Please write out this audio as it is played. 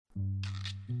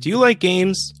Do you like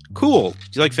games? Cool. Do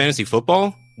you like fantasy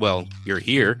football? Well, you're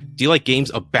here. Do you like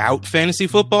games about fantasy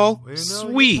football?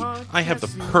 Sweet! I have the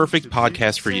perfect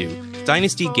podcast for you.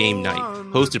 Dynasty Game Night,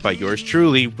 hosted by yours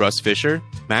truly, Russ Fisher,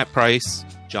 Matt Price,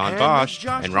 John Bosch,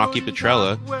 and Rocky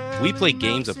Petrella. We play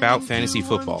games about fantasy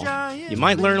football. You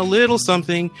might learn a little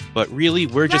something, but really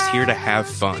we're just here to have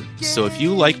fun. So if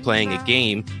you like playing a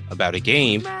game about a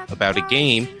game about a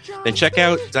game, then check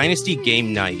out Dynasty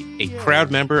Game Night, a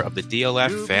proud member of the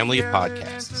DLF family of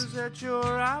podcasts.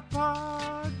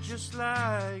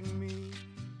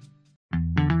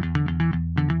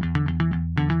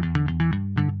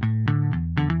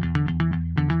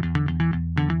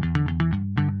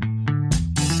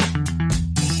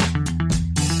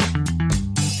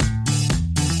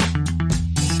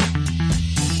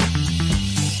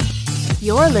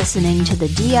 You're listening to the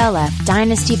DLF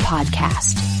Dynasty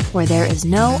podcast, where there is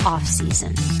no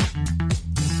off-season.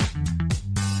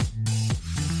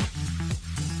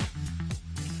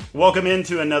 Welcome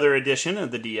into another edition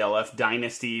of the DLF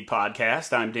Dynasty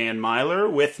podcast. I'm Dan Myler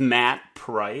with Matt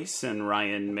Price and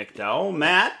Ryan McDowell.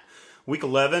 Matt, week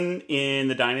 11 in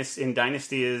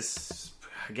Dynasty is,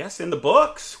 I guess, in the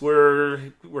books.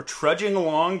 We're trudging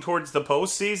along towards the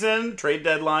postseason. Trade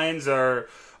deadlines are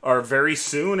very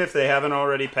soon if they haven't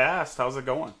already passed. How's it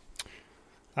going?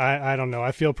 I don't know.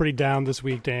 I feel pretty down this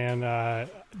week, Dan.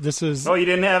 This is you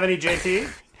didn't have any JT?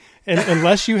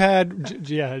 Unless you had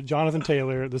Jonathan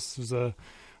Taylor. This was a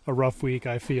rough week,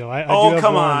 I feel.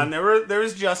 Come on. There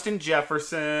was Justin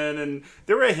Jefferson, and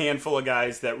there were a handful of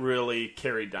guys that really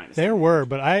carried Dynasty. There were,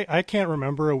 but I can't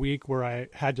remember a week where I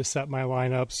had to set my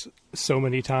lineups so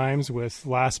many times with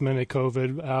last-minute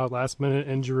COVID, last-minute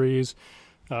injuries,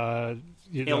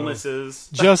 illnesses.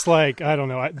 Just like, I don't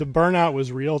know, the burnout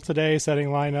was real today setting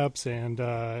lineups, and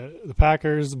the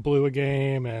Packers blew a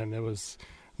game, and it was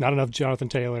not enough Jonathan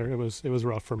Taylor. It was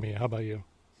rough for me. How about you?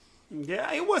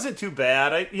 Yeah, it wasn't too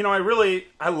bad.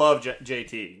 I love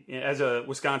JT. As a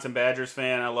Wisconsin Badgers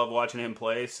fan, I love watching him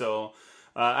play, so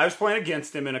I was playing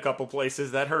against him in a couple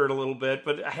places. That hurt a little bit,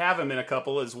 but I have him in a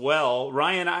couple as well.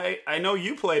 Ryan, I know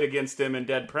you played against him in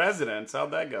Dead Presidents.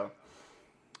 How'd that go?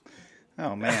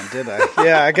 Oh, man, did I?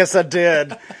 Yeah, I guess I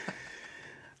did.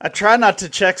 I try not to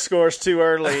check scores too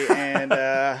early, and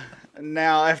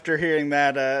now after hearing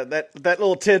that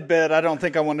little tidbit, I don't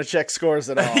think I want to check scores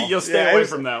at all. You'll stay away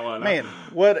from that one. Man,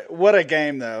 what a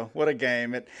game, though. What a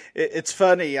game. It's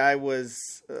funny. I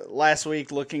was last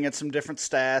week looking at some different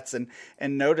stats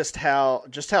and noticed how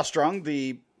strong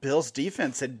the Bills'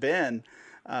 defense had been,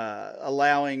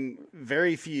 allowing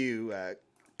very few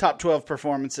top 12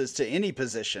 performances to any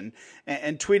position,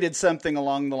 and tweeted something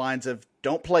along the lines of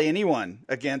 "Don't play anyone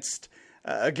against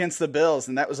the Bills,"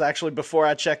 and that was actually before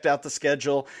I checked out the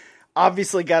schedule.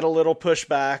 Obviously, got a little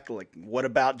pushback. Like, what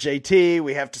about JT?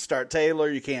 We have to start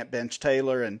Taylor. You can't bench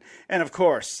Taylor, and of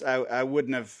course, I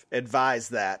wouldn't have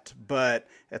advised that, but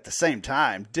at the same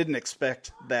time, didn't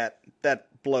expect that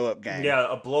blow-up game.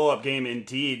 Yeah, a blow-up game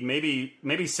indeed.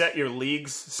 Maybe set your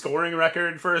league's scoring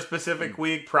record for a specific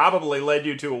week. Probably led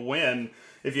you to a win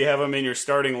if you have them in your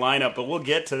starting lineup. But we'll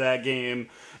get to that game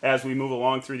as we move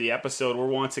along through the episode. We're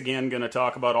once again going to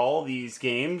talk about all these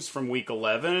games from Week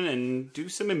 11 and do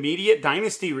some immediate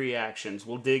Dynasty reactions.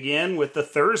 We'll dig in with the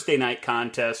Thursday night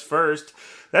contest first.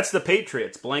 That's the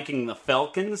Patriots blanking the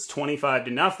Falcons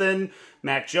 25-0.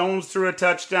 Mac Jones threw a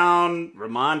touchdown.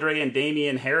 Ramondre and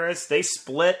Damian Harris, they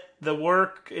split the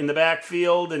work in the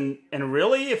backfield. And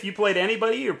really, if you played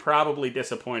anybody, you're probably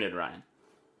disappointed, Ryan.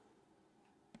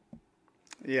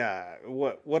 Yeah,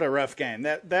 what a rough game.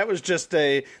 That was just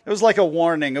it was like a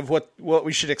warning of what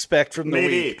we should expect from the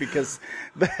week, because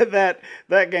that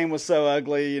game was so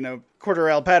ugly. You know,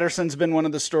 Cordarrelle Patterson's been one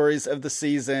of the stories of the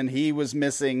season. He was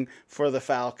missing for the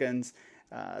Falcons.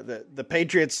 The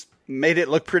Patriots made it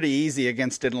look pretty easy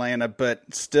against Atlanta, but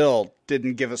still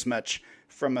didn't give us much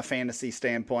from a fantasy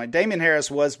standpoint. Damian Harris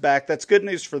was back. That's good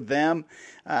news for them.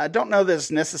 I don't know that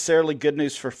it's necessarily good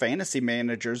news for fantasy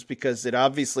managers, because it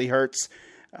obviously hurts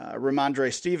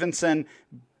Ramondre Stevenson,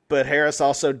 but Harris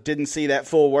also didn't see that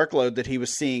full workload that he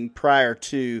was seeing prior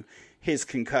to his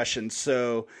concussion.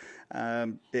 So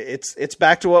it's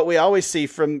back to what we always see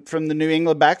from the New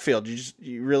England backfield.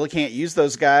 You really can't use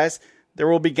those guys. There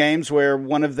will be games where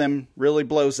one of them really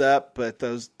blows up, but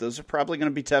those are probably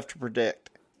going to be tough to predict.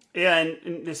 Yeah,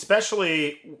 and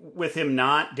especially with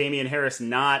Damian Harris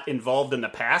not involved in the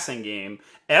passing game,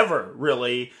 ever,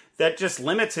 really, that just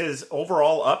limits his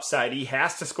overall upside. He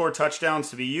has to score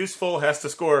touchdowns to be useful, has to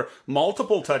score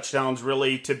multiple touchdowns,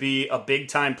 really, to be a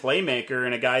big-time playmaker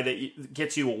and a guy that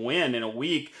gets you a win in a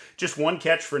week. Just one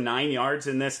catch for 9 yards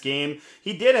in this game.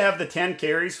 He did have the 10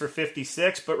 carries for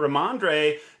 56, but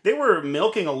Ramondre, they were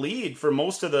milking a lead for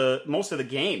most of the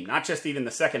game, not just even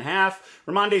the second half.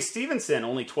 Ramondre Stevenson,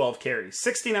 only 12 carries.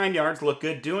 69 yards, looked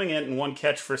good doing it, and one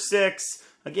catch for 6.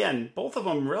 Again, both of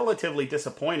them relatively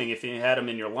disappointing if you had them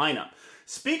in your lineup.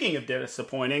 Speaking of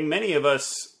disappointing, many of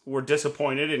us were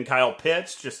disappointed in Kyle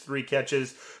Pitts, just 3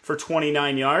 catches for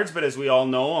 29 yards. But as we all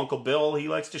know, Uncle Bill, he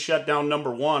likes to shut down number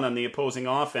 1 on the opposing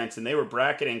offense, and they were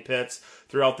bracketing Pitts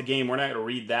throughout the game. We're not going to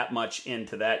read that much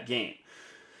into that game.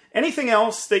 Anything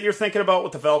else that you're thinking about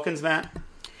with the Falcons, Matt?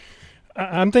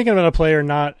 I'm thinking about a player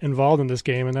not involved in this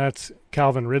game, and that's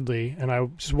Calvin Ridley. And I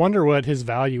just wonder what his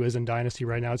value is in Dynasty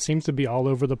right now. It seems to be all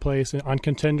over the place. On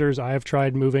contenders, I have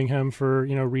tried moving him for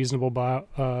reasonable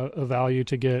value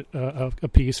to get a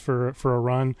piece for a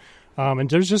run. And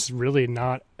there's just really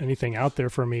not anything out there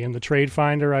for me. In the trade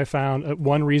finder, I found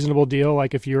one reasonable deal,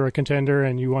 like if you're a contender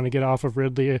and you want to get off of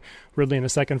Ridley in a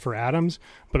second for Adams.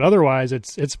 But otherwise,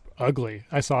 it's ugly.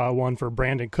 I saw one for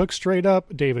Brandon Cook straight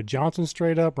up, David Johnson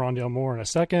straight up, Rondale Moore in a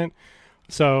second.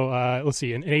 So let's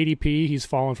see. In ADP, he's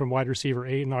fallen from wide receiver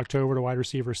 8 in October to wide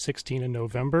receiver 16 in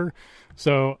November.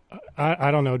 So I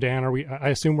don't know, Dan. I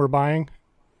assume we're buying?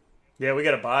 Yeah, we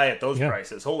got to buy at those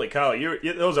prices. Holy cow,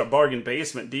 those are bargain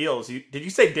basement deals. Did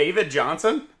you say David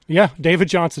Johnson? Yeah, David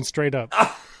Johnson straight up.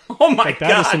 Oh my God.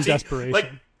 That is some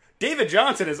desperation. David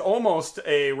Johnson is almost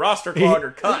a roster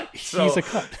clogger cut. He's a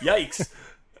cut. Yikes.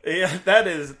 Yeah,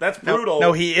 that's brutal.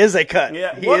 No, he is a cut.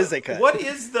 Yeah, he is a cut. What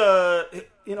is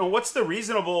what's the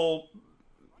reasonable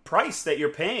price that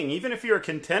you're paying? Even if you're a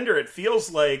contender, it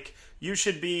feels like you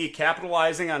should be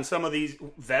capitalizing on some of these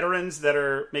veterans that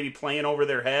are maybe playing over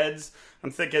their heads. I'm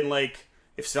thinking, like,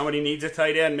 if somebody needs a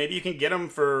tight end, maybe you can get them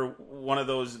for one of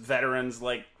those veterans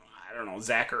like, I don't know,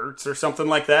 Zach Ertz or something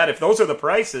like that. If those are the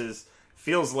prices,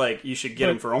 feels like you should get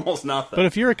him for almost nothing. But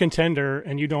if you're a contender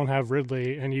and you don't have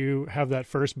Ridley and you have that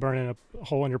first burning a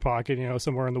hole in your pocket,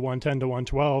 somewhere in the 110 to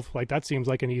 112, like that seems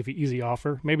like an easy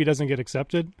offer. Maybe it doesn't get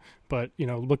accepted, but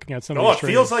looking at some of these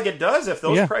trades, feels like it does if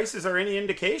those prices are any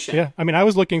indication. Yeah, I mean, I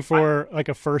was looking for like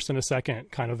a first and a second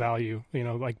kind of value,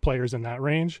 like players in that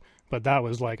range, but that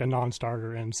was like a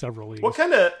non-starter in several leagues. What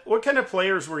kind of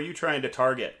players were you trying to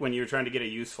target when you were trying to get a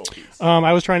useful piece?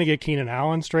 I was trying to get Keenan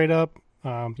Allen straight up.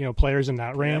 Players in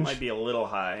that range. That might be a little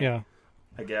high. Yeah,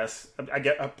 I guess.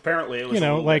 Apparently, it was a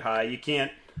little bit high. You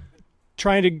can't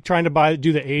trying to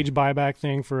do the age buyback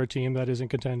thing for a team that isn't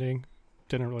contending.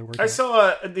 Didn't really work. I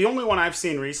saw the only one I've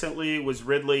seen recently was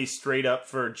Ridley straight up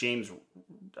for James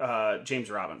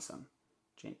Robinson.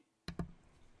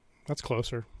 That's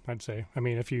closer, I'd say. I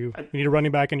mean, if you need a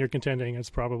running back and you're contending, you're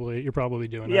probably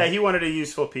doing that. Yeah, he wanted a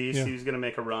useful piece. Yeah. He was going to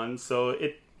make a run, so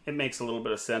it makes a little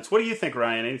bit of sense. What do you think,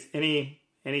 Ryan?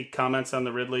 Any comments on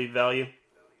the Ridley value?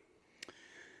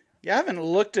 Yeah, I haven't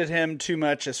looked at him too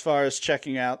much as far as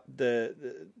checking out the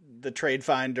trade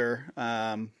finder.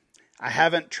 I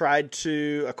haven't tried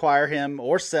to acquire him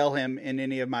or sell him in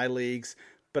any of my leagues,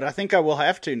 but I think I will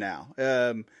have to now.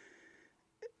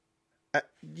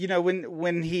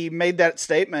 When he made that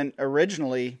statement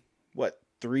originally,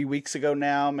 3 weeks ago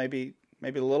now, maybe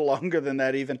a little longer than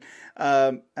that even.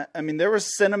 I mean, there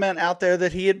was sentiment out there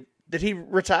that he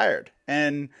retired,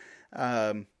 and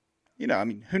who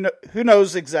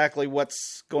knows exactly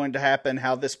what's going to happen,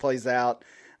 how this plays out.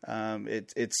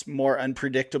 It's more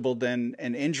unpredictable than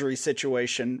an injury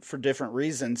situation for different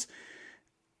reasons.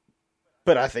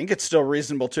 But I think it's still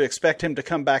reasonable to expect him to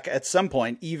come back at some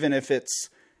point, even if it's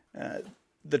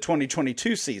the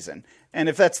 2022 season. And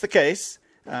if that's the case,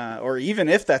 or even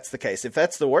if that's the case, if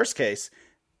that's the worst case,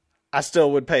 I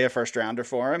still would pay a first rounder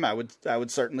for him. I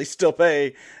would certainly still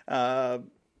pay,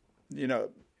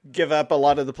 give up a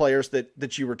lot of the players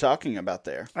that you were talking about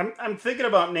there. I'm thinking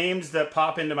about names that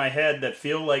pop into my head that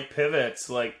feel like pivots.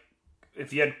 Like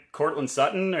if you had Cortland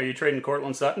Sutton, are you trading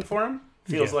Cortland Sutton for him?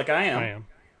 Feels like I am. I am.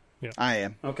 Yeah. I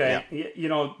am. Okay.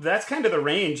 Yeah. That's kind of the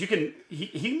range.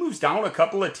 He moves down a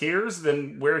couple of tiers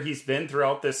than where he's been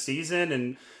throughout this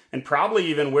season and probably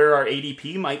even where our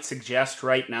ADP might suggest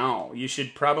right now. You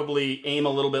should probably aim a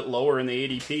little bit lower in the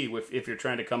ADP if you're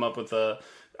trying to come up with a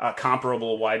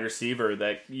comparable wide receiver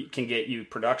that can get you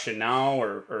production now,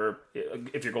 or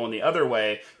if you're going the other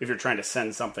way, if you're trying to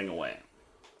send something away.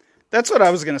 That's what I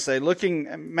was going to say.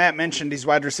 Matt mentioned he's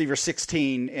wide receiver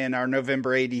 16 in our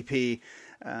November ADP.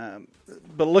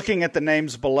 But looking at the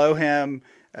names below him,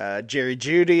 Jerry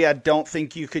Jeudy, I don't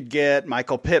think you could get.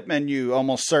 Michael Pittman, you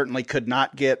almost certainly could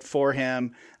not get for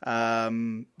him.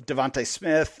 Devontae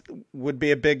Smith would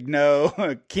be a big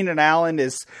no. Keenan Allen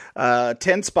is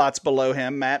 10 spots below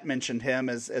him. Matt mentioned him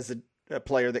as a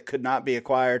player that could not be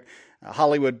acquired.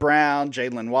 Hollywood Brown,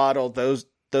 Jalen Waddle, those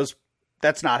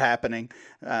that's not happening.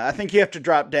 I think you have to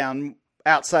drop down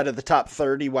outside of the top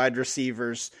 30 wide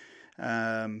receivers,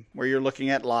 where you're looking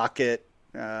at Lockett.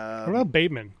 What about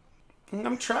Bateman?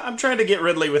 I'm trying to get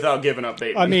Ridley without giving up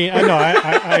Bateman. I mean, I know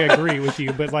I agree with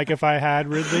you, but like if I had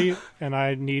Ridley and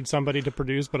I need somebody to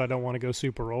produce, but I don't want to go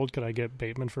super old, could I get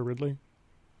Bateman for Ridley?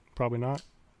 Probably not.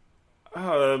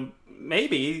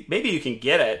 Maybe you can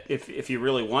get it if you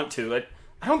really want to.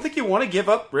 I don't think you want to give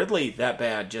up Ridley that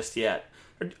bad just yet.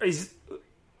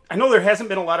 I know there hasn't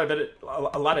been a lot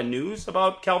of news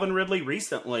about Calvin Ridley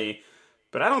recently,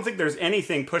 but I don't think there's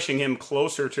anything pushing him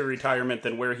closer to retirement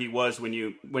than where he was when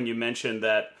you mentioned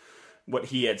that what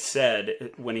he had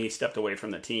said when he stepped away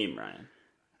from the team, Ryan.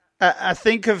 I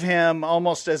think of him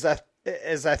almost as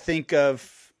I think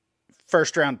of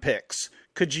first round picks.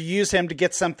 Could you use him to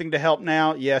get something to help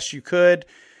now? Yes, you could.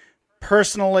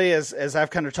 Personally, as I've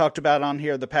kind of talked about on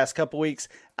here the past couple weeks,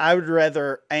 I would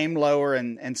rather aim lower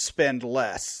and spend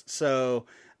less. So,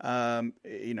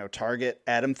 target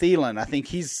Adam Thielen. I think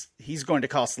he's going to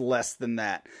cost less than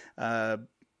that.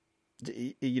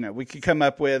 We could come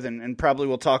up with, and probably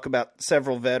we'll talk about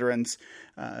several veterans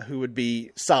who would be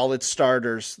solid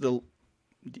starters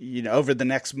over the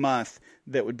next month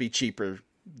that would be cheaper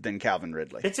than Calvin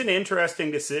Ridley. It's an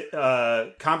interesting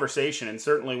conversation, and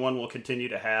certainly one we'll continue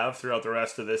to have throughout the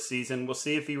rest of this season. We'll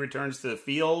see if he returns to the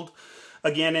field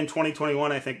again in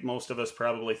 2021. I think most of us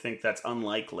probably think that's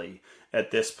unlikely at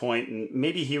this point, and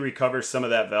maybe he recovers some of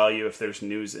that value if there's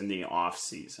news in the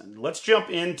offseason. Let's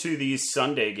jump into these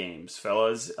Sunday games,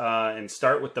 fellas, and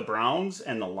start with the Browns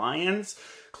and the Lions.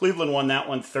 Cleveland won that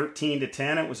one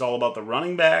 13-10. It was all about the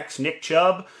running backs. Nick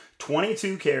Chubb,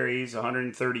 22 carries,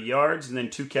 130 yards, and then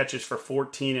 2 catches for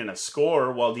 14 and a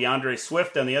score, while DeAndre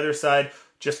Swift on the other side,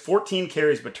 just 14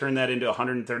 carries, but turned that into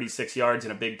 136 yards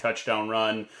and a big touchdown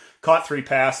run. Caught 3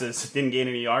 passes, didn't gain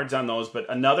any yards on those, but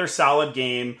another solid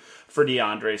game for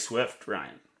DeAndre Swift,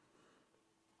 Ryan.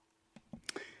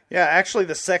 Yeah, actually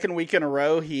the second week in a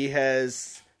row he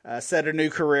has set a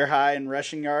new career high in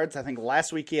rushing yards. I think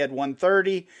last week he had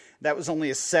 130. That was only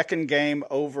his second game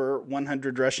over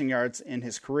 100 rushing yards in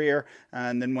his career,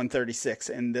 and then 136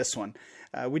 in this one.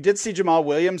 We did see Jamal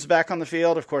Williams back on the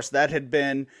field. Of course, that had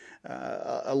been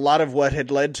a lot of what had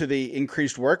led to the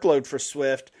increased workload for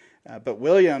Swift. But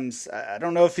Williams, I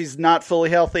don't know if he's not fully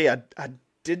healthy. I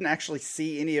didn't actually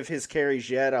see any of his carries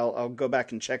yet. I'll go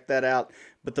back and check that out.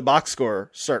 But the box score,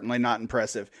 certainly not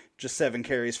impressive. Just 7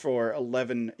 carries for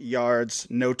 11 yards,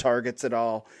 no targets at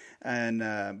all, and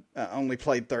only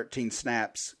played 13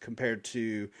 snaps compared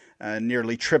to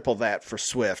nearly triple that for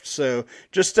Swift. So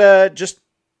just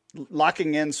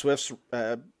locking in Swift's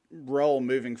role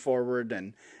moving forward,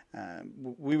 and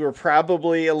we were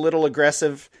probably a little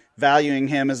aggressive valuing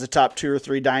him as a top 2 or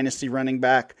 3 dynasty running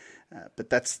back. But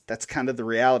that's kind of the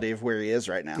reality of where he is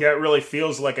right now. Yeah, it really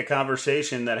feels like a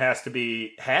conversation that has to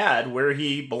be had where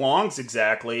he belongs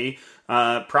exactly.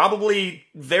 Probably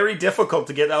very difficult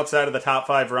to get outside of the top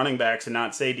 5 running backs and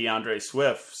not say DeAndre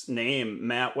Swift's name.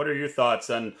 Matt, what are your thoughts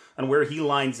on where he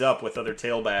lines up with other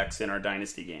tailbacks in our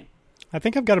dynasty game? I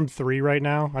think I've got him 3 right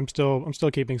now. I'm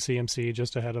still keeping CMC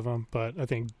just ahead of him, but I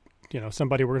think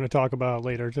somebody we're going to talk about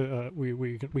later.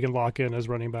 We can lock in as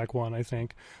running back 1, I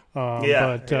think.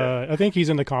 I think he's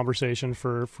in the conversation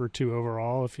for 2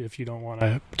 overall. If you don't want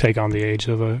to take on the age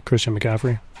of Christian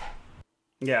McCaffrey.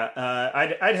 Yeah,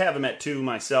 I'd have him at 2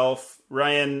 myself.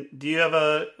 Ryan, do you have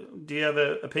a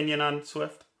opinion on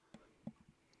Swift?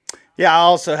 Yeah, I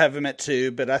also have him at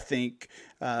 2, but I think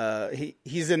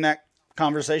he's in that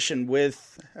conversation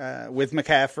with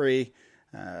McCaffrey.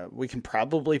 We can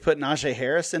probably put Najee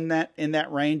Harris in that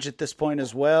range at this point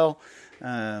as well.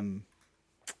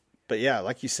 But yeah,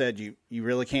 like you said, you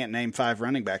really can't name 5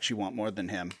 running backs you want more than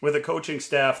him. With a coaching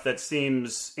staff that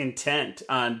seems intent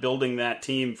on building that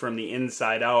team from the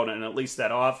inside out, and at least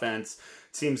that offense,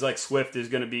 it seems like Swift is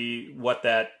going to be what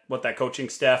that coaching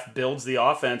staff builds the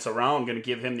offense around, going to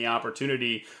give him the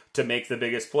opportunity to make the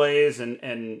biggest plays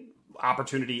and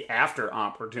opportunity after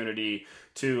opportunity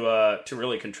to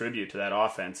really contribute to that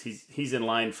offense. He's in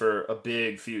line for a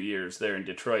big few years there in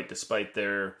Detroit, despite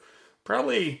their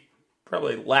probably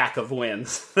lack of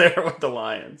wins there with the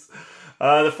Lions.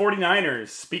 The 49ers,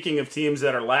 speaking of teams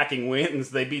that are lacking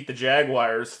wins, they beat the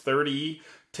Jaguars 30-10.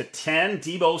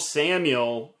 Deebo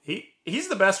Samuel, he's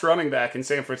the best running back in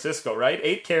San Francisco, right?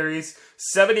 8 carries,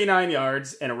 79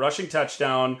 yards, and a rushing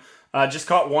touchdown. Just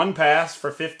caught one pass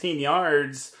for 15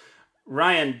 yards.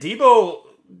 Ryan,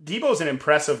 Debo's an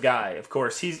impressive guy, of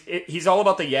course. He's all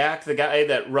about the yak, the guy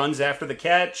that runs after the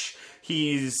catch.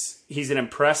 He's an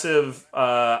impressive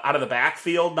out of the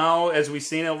backfield now, as we've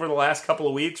seen over the last couple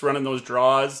of weeks, running those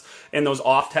draws and those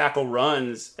off-tackle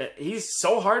runs. He's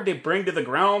so hard to bring to the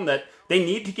ground that they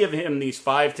need to give him these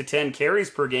 5 to 10 carries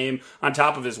per game on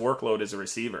top of his workload as a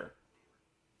receiver.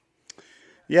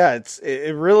 Yeah,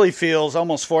 it really feels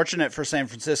almost fortunate for San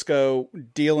Francisco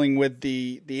dealing with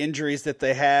the injuries that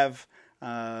they have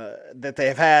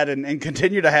had and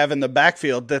continue to have in the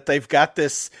backfield, that they've got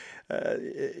this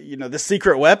this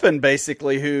secret weapon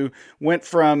basically, who went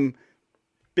from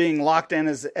being locked in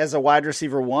as a wide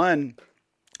receiver 1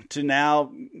 to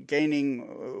now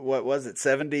gaining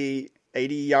 70,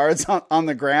 80 yards on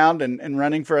the ground and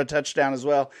running for a touchdown as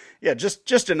well. Yeah,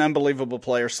 just an unbelievable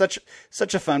player. Such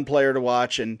a fun player to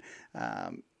watch, and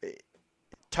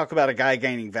talk about a guy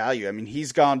gaining value. I mean,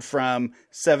 he's gone from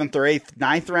 7th or 8th,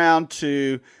 9th round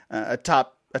to a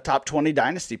top 20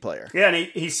 dynasty player. Yeah, and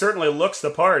he certainly looks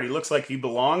the part. He looks like he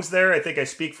belongs there. I think I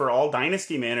speak for all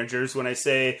dynasty managers when I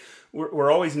say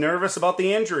we're always nervous about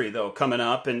the injury, though, coming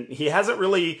up. And he hasn't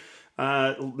really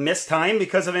missed time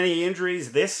because of any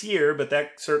injuries this year, but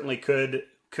that certainly could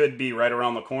be right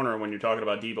around the corner when you're talking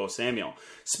about Deebo Samuel.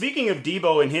 Speaking of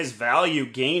Deebo and his value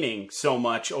gaining so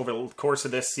much over the course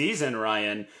of this season,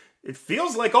 Ryan, it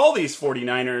feels like all these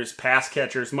 49ers pass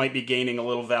catchers might be gaining a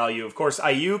little value. Of course,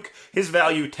 Ayuk, his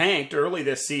value tanked early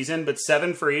this season, but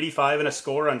 7 for 85 and a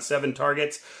score on 7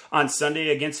 targets on Sunday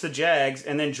against the Jags.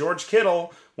 And then George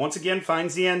Kittle once again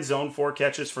finds the end zone, 4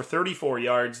 catches for 34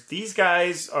 yards. These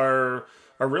guys are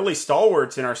really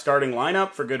stalwarts in our starting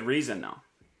lineup for good reason now.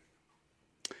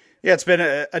 Yeah, it's been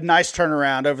a nice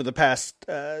turnaround over the past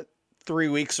 3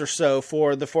 weeks or so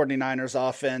for the 49ers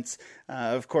offense.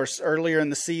 Of course, earlier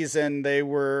in the season, they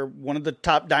were one of the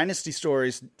top dynasty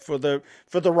stories for the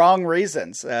wrong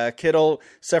reasons. Kittle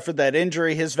suffered that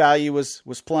injury. His value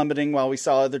was plummeting, while we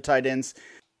saw other tight ends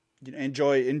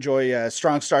enjoy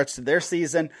strong starts to their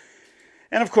season.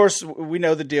 And of course, we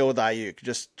know the deal with Ayuk.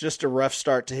 Just a rough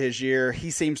start to his year.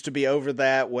 He seems to be over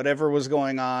that. Whatever was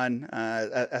going on,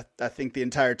 I think the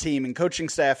entire team and coaching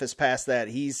staff has passed that.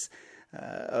 He's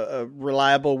a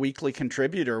reliable weekly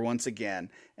contributor once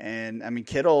again. And I mean,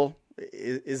 Kittle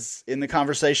is in the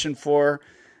conversation for,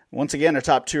 once again, a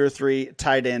top 2 or 3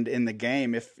 tight end in the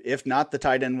game, if not the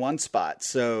tight end 1 spot.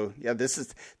 So yeah, this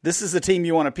is the team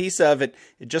you want a piece of. It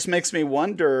just makes me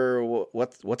wonder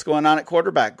what's going on at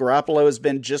quarterback. Garoppolo has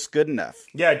been just good enough.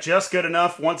 Yeah, just good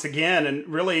enough once again, and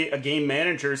really a game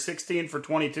manager. 16 for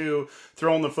 22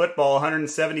 throwing the football,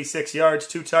 176 yards,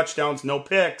 2 touchdowns, no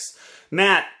picks.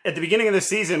 Matt, at the beginning of the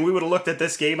season, we would have looked at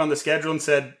this game on the schedule and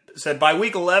said by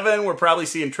week 11, we're probably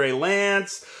seeing Trey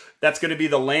Lance. That's going to be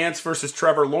the Lance versus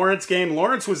Trevor Lawrence game.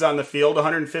 Lawrence was on the field,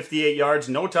 158 yards,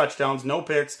 no touchdowns, no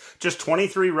picks, just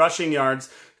 23 rushing yards.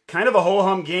 Kind of a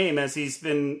ho-hum game as he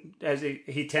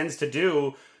tends to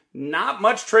do. Not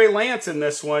much Trey Lance in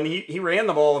this one. He ran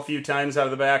the ball a few times out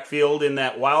of the backfield in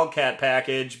that Wildcat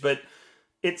package, but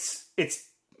it's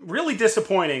really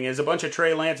disappointing as a bunch of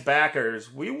Trey Lance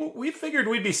backers. We figured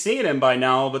we'd be seeing him by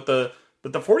now, but the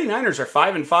 49ers are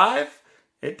 5-5.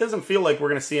 It doesn't feel like we're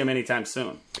going to see him anytime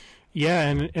soon. Yeah,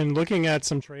 and looking at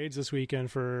some trades this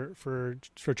weekend for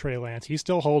Trey Lance, he's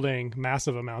still holding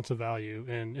massive amounts of value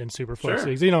in Superflex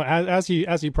leagues. You know, as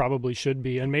he probably should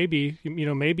be, and maybe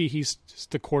he's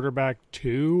the quarterback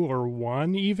 2 or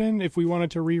 1 even if we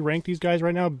wanted to re-rank these guys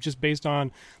right now, just based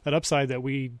on that upside that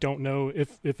we don't know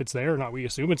if it's there or not. We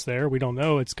assume it's there. We don't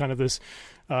know. It's kind of this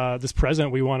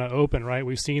present we want to open, right?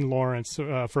 We've seen Lawrence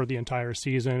for the entire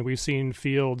season. We've seen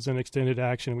Fields in extended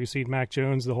action. We've seen Mac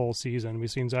Jones the whole season. We've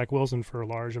seen Zach Wilson for a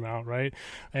large amount, right?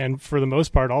 And for the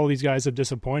most part, all of these guys have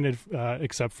disappointed,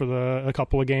 except for a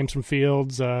couple of games from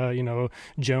Fields.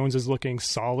 Jones is looking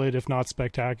solid, if not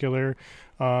spectacular.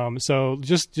 So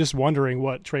just wondering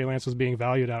what Trey Lance was being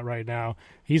valued at right now.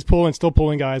 He's still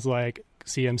pulling guys like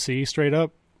CMC straight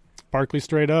up, Barkley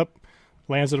straight up,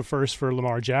 lands at a first for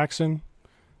Lamar Jackson.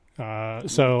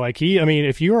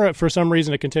 If you are for some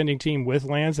reason a contending team with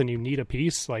Lance and you need a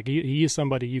piece, like he is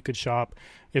somebody you could shop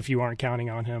if you aren't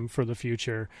counting on him for the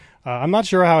future. I'm not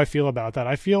sure how I feel about that.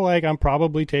 I feel like I'm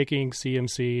probably taking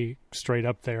CMC straight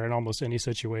up there in almost any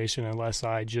situation, unless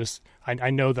I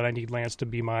know that I need Lance to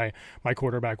be my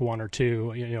quarterback 1 or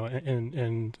 2,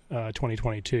 in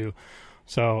 2022.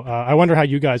 So I wonder how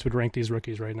you guys would rank these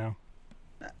rookies right now.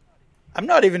 I'm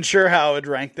not even sure how I would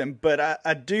rank them, but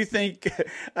I do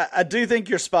think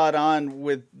you're spot on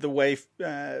with the way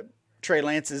Trey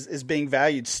Lance is being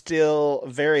valued still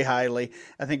very highly.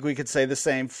 I think we could say the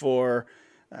same for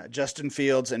Justin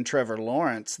Fields and Trevor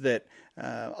Lawrence, that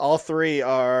all three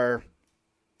are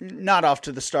not off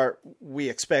to the start we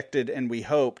expected and we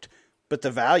hoped, but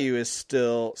the value is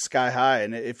still sky high.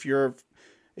 And if you're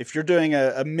doing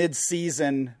a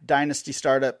mid-season dynasty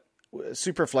startup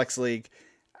Superflex league,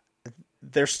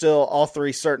 they're still all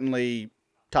three certainly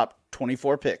top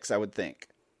 24 picks, I would think.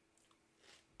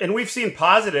 And we've seen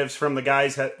positives from the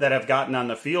guys that have gotten on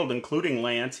the field, including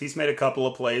Lance. He's made a couple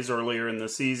of plays earlier in the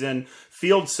season.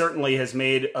 Fields certainly has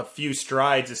made a few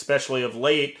strides, especially of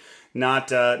late,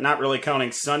 not really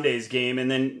counting Sunday's game. And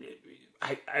then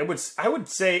I would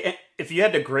say if you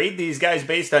had to grade these guys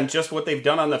based on just what they've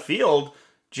done on the field,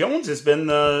 Jones has been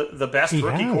the best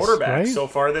rookie quarterback so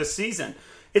far this season.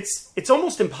 It's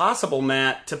almost impossible,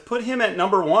 Matt, to put him at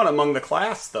number one among the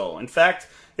class, though. In fact,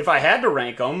 if I had to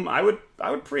rank them, I would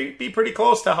be pretty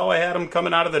close to how I had them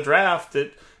coming out of the draft.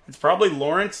 It's probably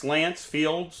Lawrence, Lance,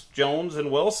 Fields, Jones,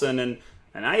 and Wilson, and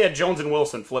I had Jones and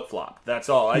Wilson flip-flopped. That's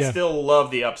all. I still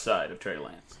love the upside of Trey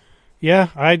Lance. Yeah,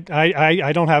 I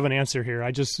don't have an answer here.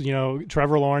 I just,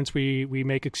 Trevor Lawrence, we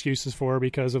make excuses for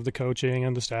because of the coaching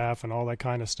and the staff and all that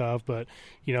kind of stuff. But,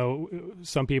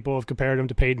 some people have compared him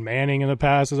to Peyton Manning in the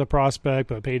past as a prospect,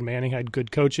 but Peyton Manning had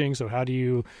good coaching. So how do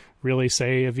you really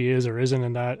say if he is or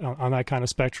isn't on that kind of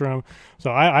spectrum?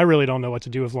 So I really don't know what to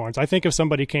do with Lawrence. I think if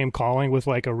somebody came calling with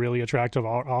like a really attractive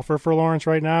offer for Lawrence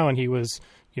right now and he was,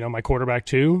 my quarterback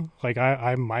too, like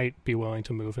I might be willing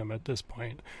to move him at this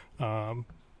point.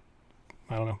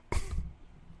 I don't know.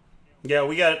 Yeah,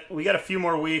 we got a few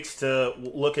more weeks to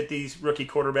look at these rookie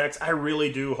quarterbacks. I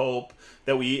really do hope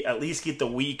that we at least get the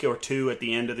week or two at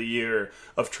the end of the year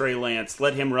of Trey Lance.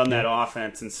 Let him run that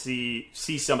offense and see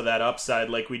some of that upside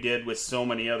like we did with so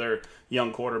many other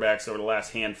young quarterbacks over the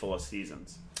last handful of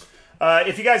seasons.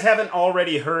 If you guys haven't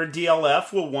already heard,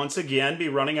 DLF will once again be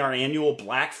running our annual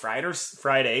Black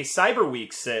Friday Cyber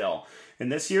Week sale.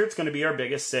 And this year, it's going to be our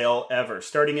biggest sale ever.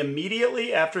 Starting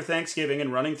immediately after Thanksgiving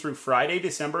and running through Friday,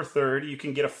 December 3rd, you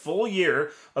can get a full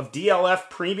year of DLF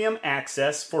Premium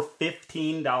Access for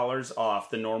 $15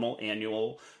 off the normal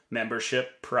annual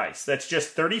membership price. That's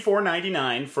just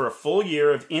 $34.99 for a full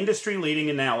year of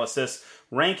industry-leading analysis,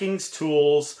 rankings,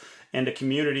 tools, and a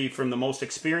community from the most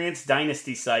experienced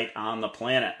Dynasty site on the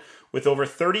planet. With over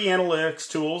 30 analytics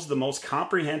tools, the most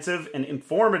comprehensive and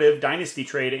informative Dynasty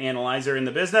trade analyzer in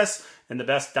the business, and the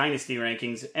best Dynasty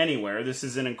rankings anywhere, this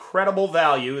is an incredible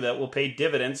value that will pay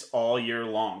dividends all year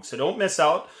long. So don't miss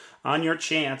out on your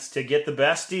chance to get the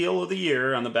best deal of the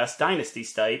year on the best Dynasty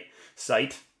site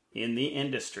in the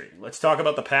industry. Let's talk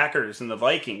about the Packers and the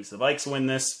Vikings. The Vikes win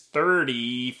this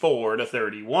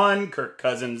 34-31. Kirk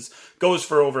Cousins goes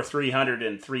for over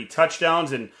 303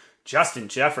 touchdowns, and Justin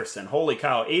Jefferson, holy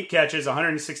cow, 8 catches,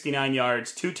 169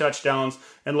 yards, 2 touchdowns,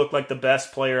 and looked like the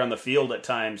best player on the field at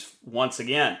times once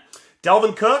again.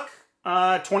 Dalvin Cook,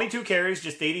 22 carries,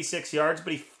 just 86 yards,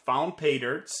 but he found pay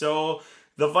dirt. So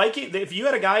the Vikings, if you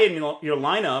had a guy in your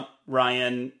lineup,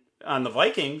 Ryan, on the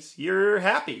Vikings, you're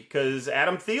happy because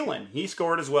Adam Thielen, he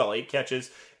scored as well, 8 catches,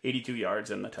 82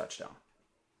 yards, and the touchdown.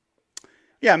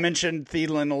 Yeah, I mentioned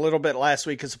Thielen a little bit last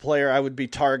week as a player I would be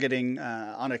targeting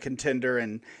on a contender,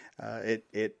 and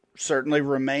it certainly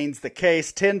remains the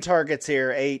case. 10 targets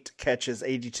here, 8 catches,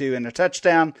 82, and a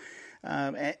touchdown.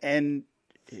 And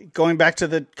going back to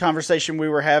the conversation we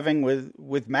were having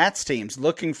with Matt's teams,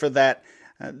 looking for that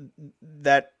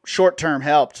short-term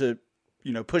help to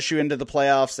push you into the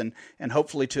playoffs and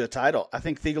hopefully to a title. I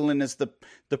think Thielen is the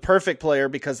perfect player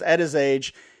because at his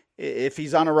age, if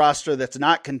he's on a roster that's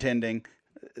not contending,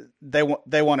 they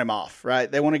want him off,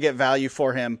 right? They want to get value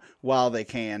for him while they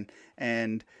can,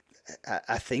 and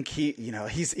I think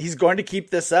he's going to keep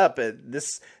this up.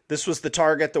 This was the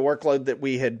target, the workload that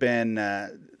we had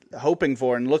been hoping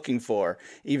for and looking for,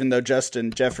 even though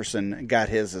Justin Jefferson got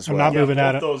his as well. I'm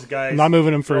not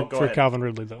moving him for Calvin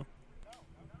Ridley though.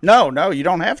 No, you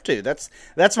don't have to. That's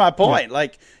my point. Yeah.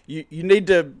 Like you need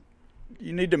to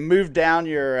move down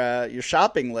your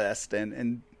shopping list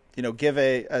and give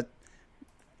a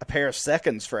pair of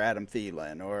seconds for Adam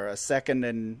Thielen or a second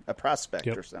and a prospect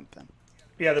or something.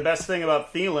 Yeah, the best thing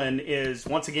about Thielen is,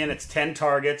 once again, it's 10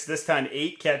 targets, this time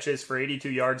 8 catches for 82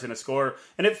 yards and a score,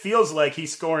 and it feels like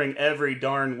he's scoring every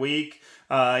darn week.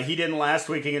 He didn't last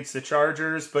week against the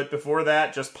Chargers, but before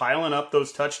that, just piling up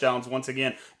those touchdowns once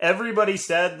again. Everybody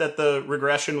said that the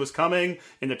regression was coming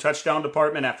in the touchdown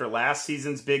department after last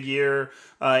season's big year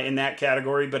in that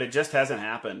category, but it just hasn't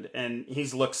happened, and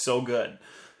he's looked so good.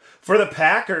 For the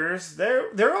Packers,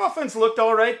 their offense looked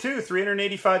all right, too.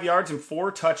 385 yards and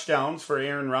 4 touchdowns for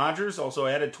Aaron Rodgers. Also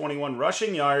added 21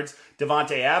 rushing yards.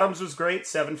 Devontae Adams was great,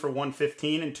 7 for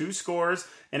 115 and 2 scores.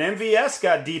 And MVS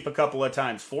got deep a couple of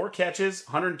times. 4 catches,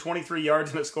 123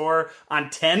 yards and a score on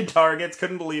 10 targets.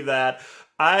 Couldn't believe that.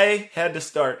 I had to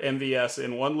start MVS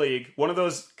in one league. One of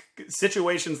those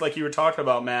situations like you were talking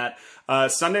about, Matt.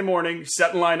 Sunday morning,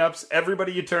 setting lineups,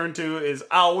 everybody you turn to is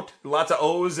out. Lots of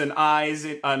O's and I's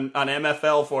on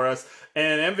MFL for us.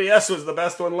 And MVS was the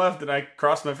best one left, and I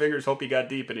crossed my fingers, hope he got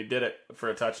deep, and he did it for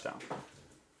a touchdown.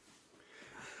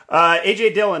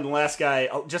 A.J. Dillon, the last guy,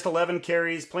 just 11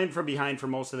 carries, playing from behind for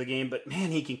most of the game, but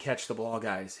man, he can catch the ball,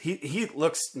 guys. He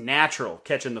looks natural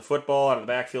catching the football out of the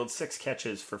backfield, 6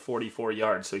 catches for 44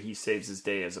 yards, so he saves his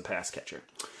day as a pass catcher.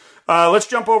 Let's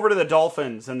jump over to the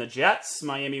Dolphins and the Jets.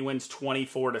 Miami wins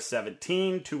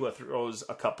 24-17. Tua throws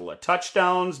a couple of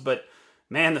touchdowns, but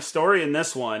man, the story in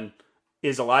this one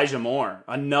is Elijah Moore.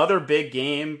 Another big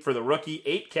game for the rookie.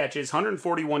 8 catches,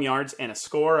 141 yards, and a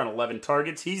score on 11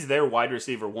 targets. He's their wide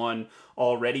receiver 1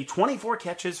 already. 24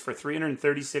 catches for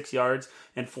 336 yards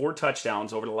and 4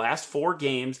 touchdowns over the last 4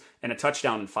 games, and a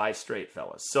touchdown in 5 straight,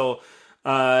 fellas. So,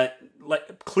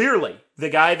 clearly the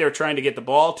guy they're trying to get the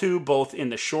ball to, both in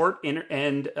the short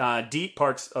and deep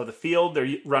parts of the field.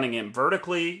 They're running him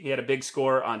vertically. He had a big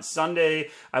score on Sunday.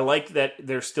 I like that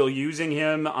they're still using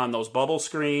him on those bubble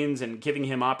screens and giving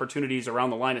him opportunities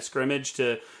around the line of scrimmage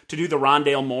to do the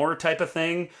Rondale Moore type of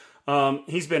thing.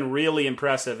 He's been really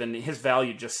impressive, and his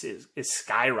value just is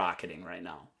skyrocketing right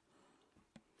now.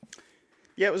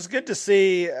 Yeah, it was good to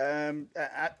see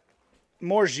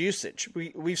Moore's usage.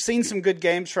 We've seen some good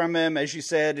games from him. As you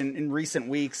said, in recent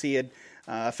weeks, he had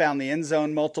found the end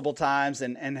zone multiple times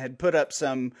and had put up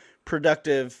some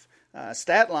productive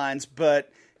stat lines,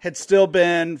 but had still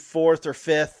been 4th or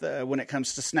 5th when it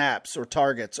comes to snaps or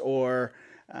targets or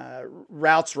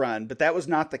routes run. But that was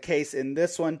not the case in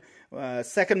this one.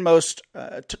 Second most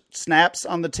snaps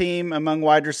on the team among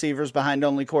wide receivers behind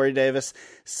only Corey Davis.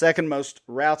 Second most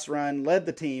routes run, led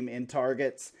the team in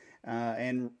targets.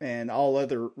 And all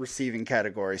other receiving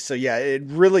categories. So yeah, it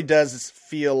really does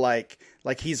feel like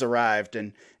he's arrived,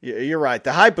 and you're right.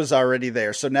 The hype was already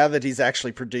there. So now that he's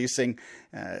actually producing,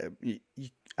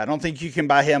 I don't think you can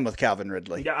buy him with Calvin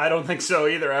Ridley. Yeah, I don't think so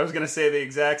either. I was going to say the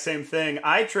exact same thing.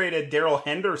 I traded Darrell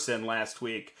Henderson last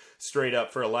week straight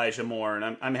up for Elijah Moore,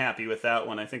 and I'm happy with that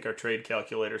one. I think our trade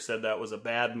calculator said that was a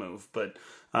bad move, but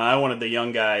I wanted the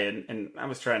young guy, and I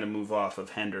was trying to move off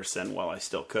of Henderson while I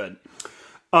still could.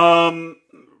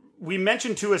 We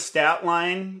mentioned Tua's stat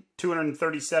line,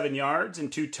 237 yards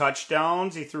and 2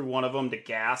 touchdowns. He threw one of them to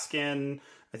Gaskin.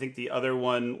 I think the other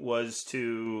one was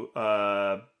to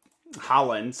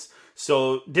Hollins.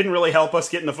 So didn't really help us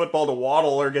getting the football to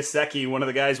Waddle or Gesicki, one of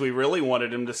the guys we really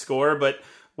wanted him to score. But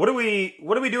what are we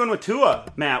doing with Tua,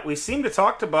 Matt? We seem to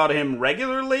talk about him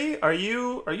regularly. Are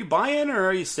you buying or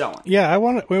are you selling? Yeah, I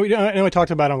know I talked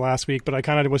about him last week, but I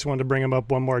kind of just wanted to bring him up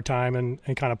one more time and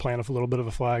kind of plant a little bit of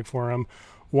a flag for him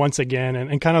once again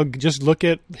and kind of just look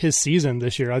at his season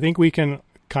this year. I think we can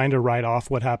kind of write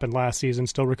off what happened last season,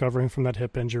 still recovering from that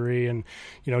hip injury and,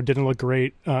 didn't look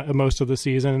great most of the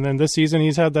season. And then this season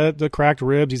he's had the cracked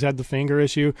ribs, he's had the finger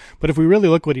issue. But if we really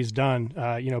look what he's done,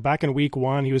 back in week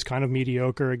 1, he was kind of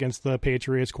mediocre against the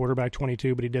Patriots, quarterback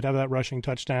 22, but he did have that rushing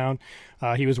touchdown.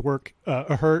 He was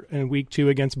hurt in week 2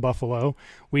 against Buffalo.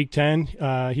 Week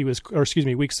 6, he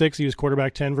was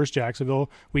quarterback 10 versus Jacksonville.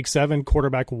 Week 7,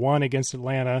 quarterback 1 against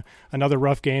Atlanta. Another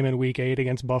rough game in week 8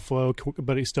 against Buffalo,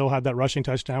 but he still had that rushing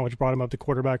touchdown, which brought him up to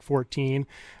quarterback 14.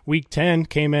 Week 10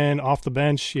 came in off the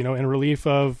bench, in relief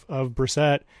of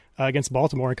Brissett against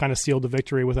Baltimore and kind of sealed the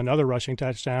victory with another rushing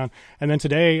touchdown. And then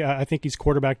today, I think he's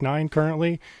quarterback 9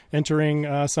 currently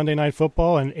entering Sunday Night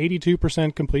Football and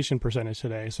 82% completion percentage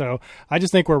today. So I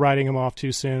just think we're writing him off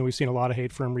too soon. We've seen a lot of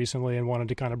hate for him recently and wanted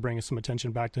to kind of bring some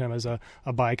attention back to him as a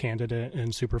buy candidate in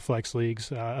Superflex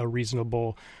leagues, a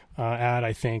reasonable ad,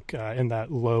 I think, in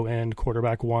that low-end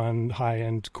quarterback 1,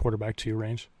 high-end quarterback 2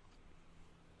 range.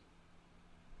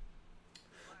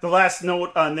 The last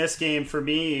note on this game for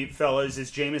me, fellas,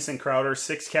 is Jamison Crowder,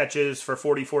 6 catches for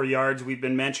 44 yards. We've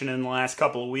been mentioning in the last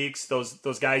couple of weeks, those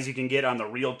guys you can get on the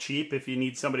real cheap if you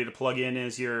need somebody to plug in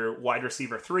as your wide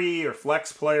receiver 3 or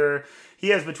flex player. He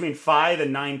has between 5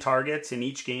 and 9 targets in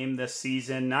each game this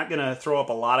season. Not going to throw up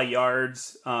a lot of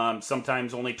yards,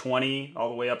 sometimes only 20, all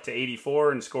the way up to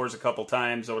 84, and scores a couple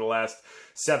times over the last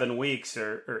 7 weeks,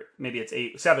 or maybe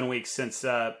it's 7 weeks since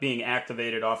being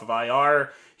activated off of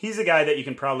IR. He's a guy that you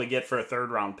can probably get for a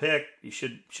third-round pick. You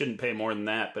shouldn't pay more than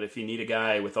that, but if you need a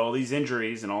guy with all these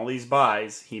injuries and all these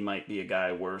buys, he might be a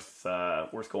guy worth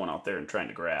going out there and trying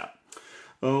to grab.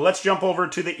 Let's jump over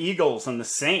to the Eagles and the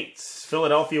Saints.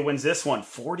 Philadelphia wins this one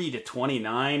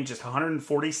 40-29, just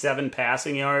 147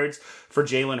 passing yards for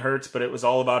Jalen Hurts, but it was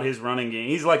all about his running game.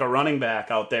 He's like a running back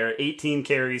out there, 18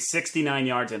 carries, 69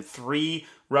 yards, and 3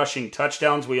 rushing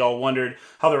touchdowns. We all wondered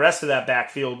how the rest of that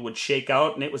backfield would shake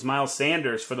out, and it was Miles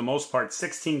Sanders for the most part,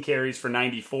 16 carries for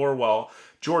 94, while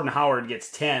Jordan Howard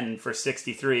gets 10 for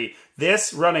 63.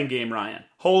 This running game, Ryan,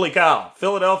 holy cow.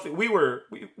 Philadelphia,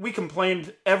 we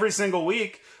complained every single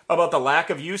week about the lack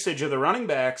of usage of the running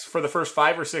backs for the first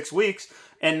 5 or 6 weeks,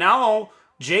 and now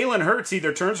Jalen Hurts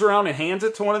either turns around and hands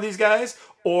it to one of these guys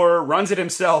or runs it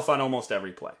himself on almost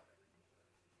every play.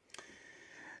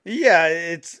 Yeah,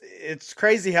 it's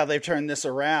crazy how they've turned this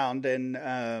around, and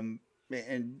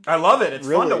I love it. It's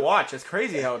really fun to watch. It's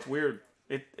crazy how it's weird.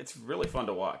 It's really fun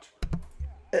to watch.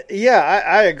 Yeah,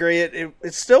 I agree.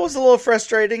 It still was a little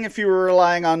frustrating if you were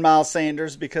relying on Miles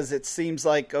Sanders, because it seems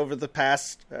like over the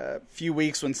past few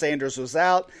weeks when Sanders was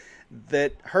out,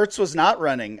 that Hurts was not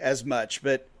running as much.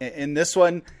 But in this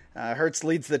one, Hurts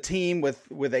leads the team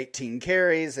with 18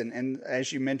 carries and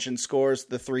as you mentioned, scores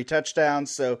the 3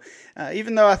 touchdowns. So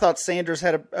even though I thought Sanders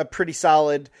had a pretty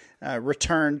solid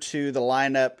return to the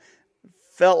lineup,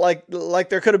 felt like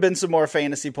there could have been some more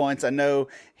fantasy points. I know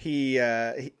he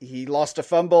lost a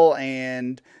fumble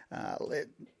and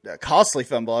a costly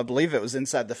fumble. I believe it was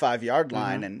inside the 5-yard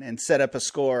line, and set up a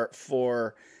score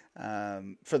for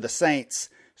the Saints.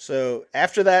 So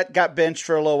after that, got benched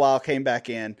for a little while, came back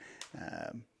in.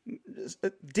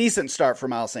 A decent start for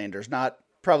Miles Sanders.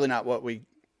 Probably not what we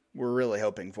were really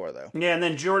hoping for, though. Yeah, and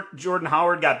then Jordan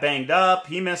Howard got banged up.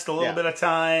 He missed a little bit of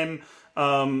time.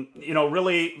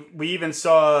 Really, we even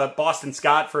saw Boston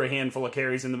Scott for a handful of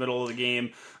carries in the middle of the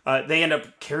game. They end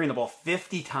up carrying the ball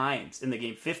 50 times in the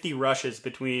game, 50 rushes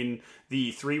between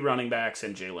the 3 running backs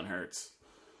and Jalen Hurts.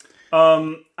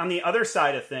 On the other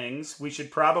side of things, we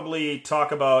should probably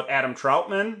talk about Adam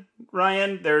Troutman,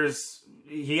 Ryan.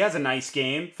 He has a nice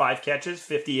game, 5 catches,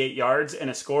 58 yards, and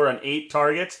a score on 8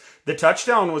 targets. The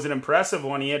touchdown was an impressive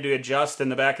one. He had to adjust in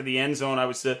the back of the end zone. I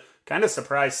was kind of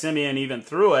surprised Simeon even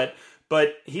threw it,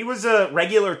 but he was a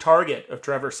regular target of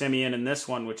Trevor Simeon in this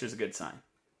one, which is a good sign.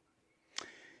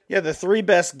 Yeah, the 3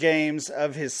 best games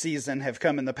of his season have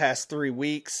come in the past 3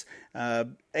 weeks.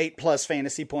 8+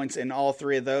 fantasy points in all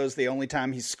 3 of those. The only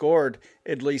time he scored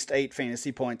at least 8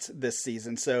 fantasy points this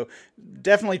season. So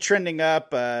definitely trending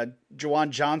up. Juwan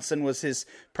Johnson was his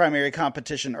primary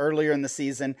competition earlier in the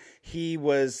season. He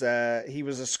was a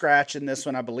scratch in this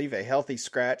one, I believe, a healthy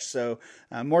scratch. So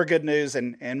more good news.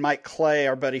 And Mike Clay,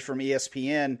 our buddy from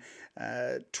ESPN,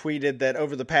 tweeted that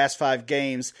over the past 5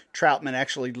 games, Troutman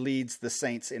actually leads the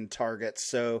Saints in targets.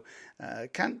 So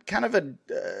kind of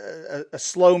a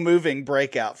slow-moving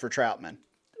breakout for Troutman.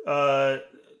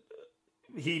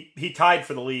 He tied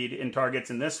for the lead in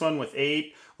targets in this one with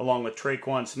 8, along with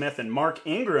Traquan Smith and Mark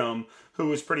Ingram, who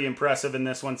was pretty impressive in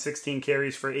this one, 16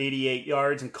 carries for 88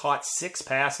 yards and caught 6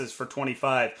 passes for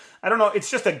 25. I don't know,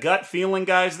 it's just a gut feeling,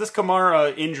 guys. This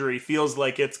Kamara injury feels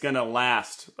like it's going to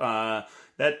last.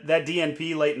 That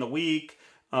DNP late in the week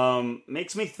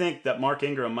makes me think that Mark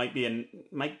Ingram might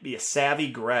be a savvy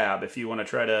grab if you want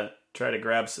to try to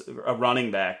grab a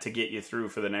running back to get you through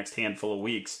for the next handful of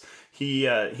weeks.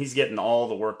 He's getting all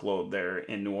the workload there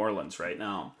in New Orleans right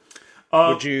now.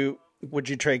 Would you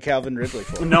trade Calvin Ridley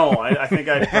for him? No, I think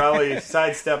I'd probably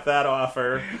sidestep that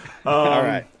offer. All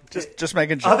right. Just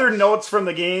making sure. Other notes from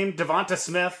the game: Devonta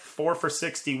Smith 4 for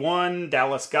 61,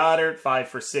 Dallas Goedert 5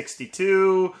 for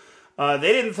 62.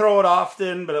 They didn't throw it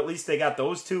often, but at least they got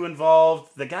those 2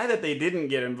 involved. The guy that they didn't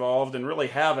get involved, and really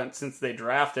haven't since they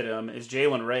drafted him, is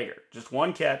Jalen Reagor. Just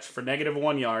 1 catch for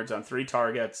 -1 yards on 3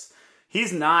 targets.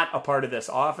 He's not a part of this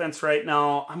offense right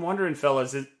now. I'm wondering,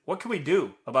 fellas, what can we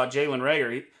do about Jalen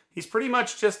Reagor? He's pretty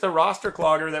much just a roster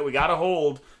clogger that we got to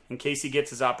hold in case he gets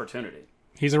his opportunity.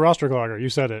 He's a roster clogger. You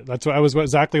said it. That's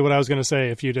exactly what I was going to say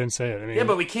if you didn't say it. I mean, yeah,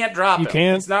 but we can't drop him.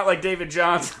 Can't. It's not like David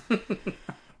Johnson.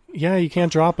 Yeah, you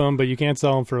can't drop him, but you can't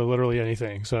sell him for literally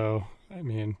anything. So,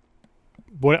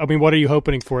 what are you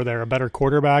hoping for there? A better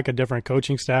quarterback, a different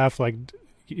coaching staff? Like,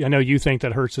 I know you think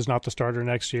that Hurts is not the starter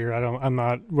next year. I'm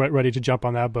not ready to jump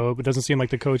on that boat. But it doesn't seem like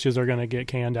the coaches are going to get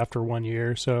canned after 1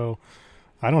 year. So,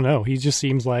 I don't know. He just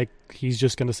seems like he's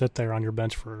just going to sit there on your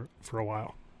bench for a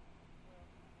while.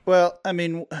 Well,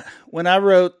 when I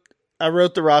wrote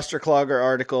the roster clogger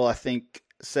article, I think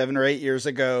 7 or 8 years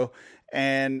ago,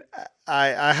 and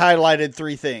I highlighted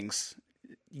 3 things.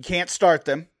 You can't start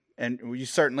them, and you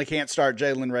certainly can't start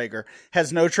Jalen Reagor.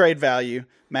 Has no trade value.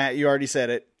 Matt, you already said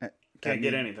it. Can't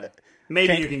get anything.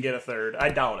 Maybe you can get a third. I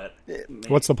doubt it. Maybe.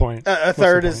 What's the point? A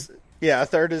third is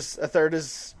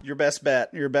your best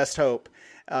bet, your best hope,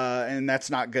 and that's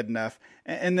not good enough.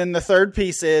 And then the third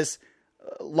piece is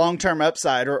long-term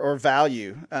upside or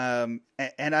value. And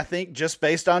I think just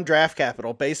based on draft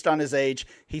capital, based on his age,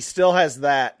 he still has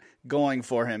that going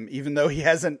for him, even though he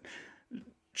hasn't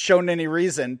shown any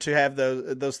reason to have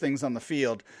those things on the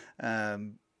field.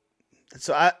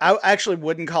 So I actually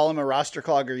wouldn't call him a roster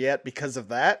clogger yet because of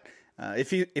that.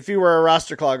 If he were a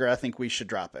roster clogger, I think we should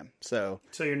drop him. So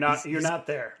you're not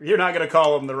there. You're not going to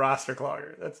call him the roster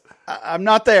clogger. I'm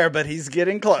not there, but he's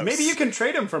getting close. Maybe you can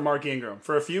trade him for Mark Ingram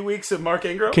for a few weeks of Mark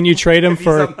Ingram. Can you trade him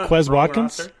for Quez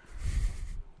Watkins? Roster.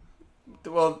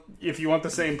 Well, if you want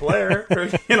the same player, Quez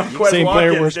same Watkins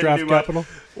player, worst didn't draft do capital.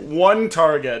 1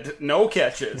 target, no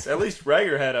catches. At least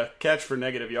Reagor had a catch for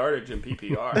negative yardage in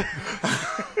PPR.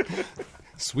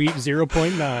 Sweet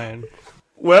 0.9.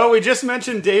 Well, we just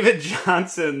mentioned David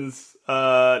Johnson's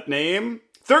name.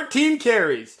 13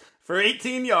 carries for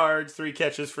 18 yards, 3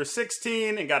 catches for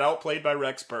 16, and got outplayed by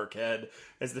Rex Burkhead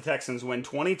as the Texans win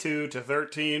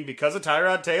 22-13 because of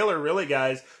Tyrod Taylor. Really,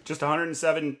 guys, just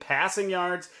 107 passing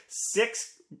yards,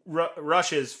 6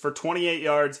 rushes for 28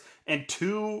 yards, and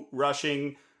 2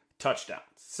 rushing touchdowns.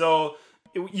 So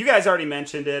you guys already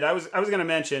mentioned it. I was going to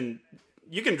mention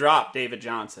you can drop David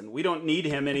Johnson. We don't need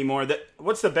him anymore.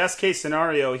 What's the best case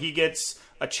scenario? He gets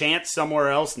a chance somewhere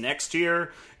else next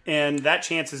year, and that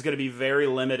chance is going to be very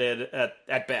limited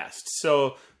at best.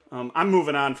 So I'm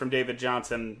moving on from David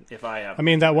Johnson if I have. I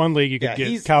mean, that one league you could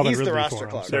get Calvin Ridley the roster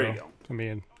for him. There you go. I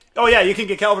mean, oh yeah, you can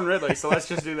get Calvin Ridley. So let's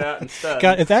just do that instead.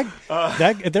 God,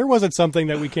 if there wasn't something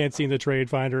that we can't see in the trade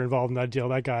finder involved in that deal,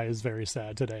 that guy is very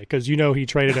sad today because he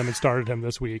traded him and started him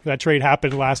this week. That trade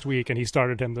happened last week, and he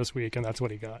started him this week, and that's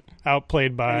what he got.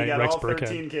 Outplayed by Rex Burkhead.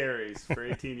 13 carries for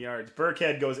 18 yards.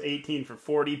 Burkhead goes 18 for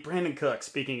 40. Brandon Cooks,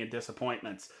 speaking of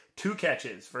disappointments, 2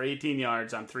 catches for 18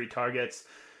 yards on 3 targets.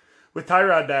 With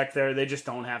Tyrod back there, they just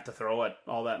don't have to throw it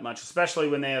all that much, especially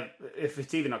when if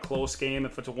it's even a close game,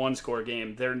 if it's a 1-score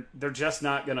game, they're just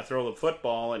not going to throw the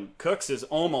football, and Cooks is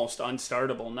almost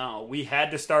unstartable now. We had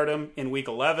to start him in Week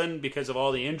 11 because of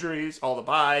all the injuries, all the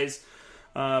buys,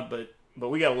 but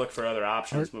we got to look for other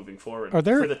options moving forward. For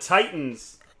the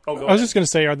Titans... I was just going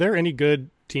to say, are there any good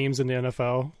teams in the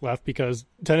NFL left? Because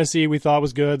Tennessee we thought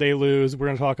was good. They lose. We're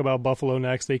going to talk about Buffalo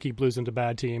next. They keep losing to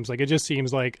bad teams. Like, it just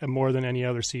seems like more than any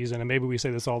other season, and maybe we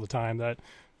say this all the time, that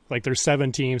like there's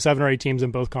 7 or 8 teams in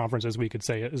both conferences we could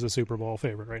say is a Super Bowl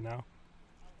favorite right now.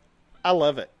 I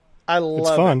love it. It's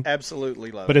fun. Absolutely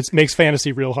love it. But it makes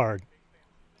fantasy real hard.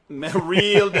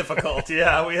 Real difficult.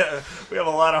 Yeah, we have a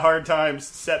lot of hard times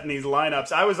setting these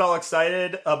lineups. I was all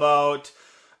excited about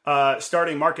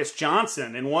starting Marcus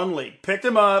Johnson in one league. Picked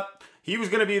him up. He was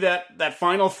going to be that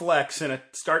final flex in a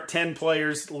start 10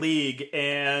 players league,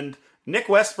 and Nick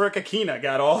Westbrook-Akina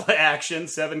got all the action,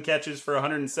 7 catches for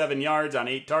 107 yards on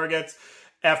 8 targets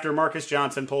after Marcus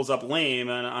Johnson pulls up lame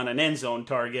on an end zone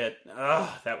target.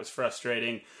 That was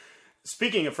frustrating.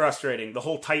 Speaking of frustrating, the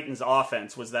whole Titans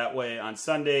offense was that way on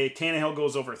Sunday. Tannehill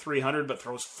goes over 300 but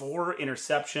throws 4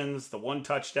 interceptions, the 1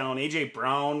 touchdown. A.J.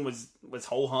 Brown was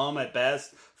ho-hum at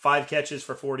best, 5 catches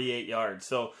for 48 yards.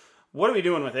 So what are we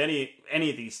doing with any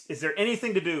of these? Is there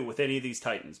anything to do with any of these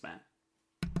Titans, man?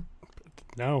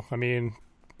 No, I mean,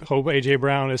 hope A.J.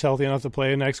 Brown is healthy enough to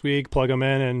play next week, plug him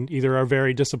in, and either are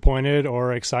very disappointed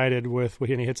or excited with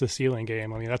when he hits the ceiling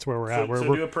game. I mean, that's where we're at.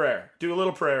 So do a prayer. Do a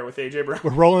little prayer with A.J. Brown.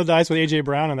 We're rolling the dice with A.J.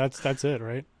 Brown, and that's it,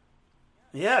 right?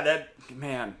 Yeah,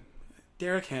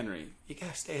 Derrick Henry, you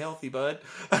got to stay healthy, bud.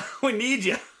 We need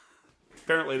you.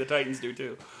 Apparently the Titans do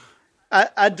too.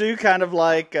 I do kind of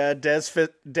like Des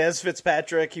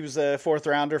Fitzpatrick. He was a 4th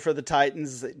rounder for the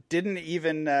Titans. Didn't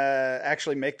even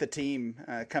actually make the team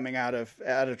coming out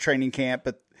of training camp,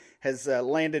 but has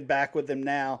landed back with them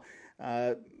now.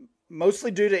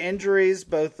 Mostly due to injuries,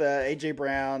 both A.J.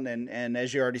 Brown and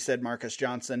as you already said, Marcus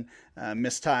Johnson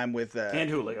missed time with and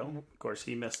Julio. Of course,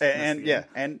 he missed.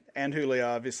 And Julio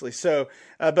obviously. So,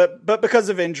 but because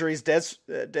of injuries,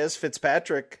 Des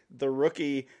Fitzpatrick, the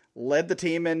rookie, led the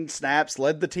team in snaps,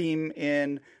 led the team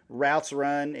in routes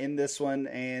run in this one,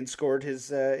 and scored his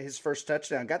first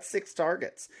touchdown. Got 6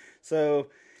 targets. So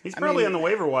he's probably on the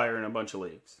waiver wire in a bunch of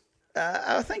leagues.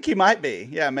 I think he might be.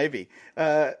 Yeah, maybe.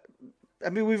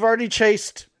 We've already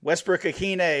chased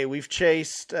Westbrook-Akine. We've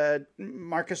chased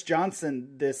Marcus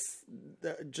Johnson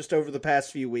just over the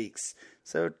past few weeks.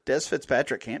 So Des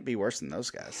Fitzpatrick can't be worse than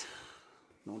those guys.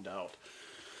 No doubt.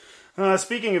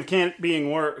 Speaking of can't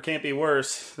be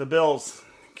worse, the Bills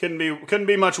couldn't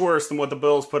be much worse than what the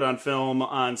Bills put on film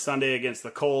on Sunday against the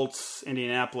Colts.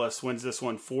 Indianapolis wins this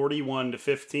one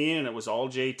 41-15, and it was all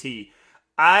JT.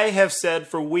 I have said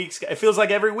for weeks, it feels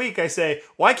like every week I say,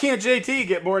 why can't JT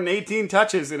get more than 18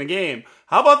 touches in a game?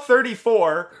 How about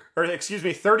 35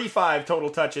 total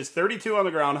touches, 32 on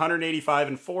the ground, 185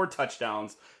 and 4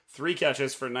 touchdowns, 3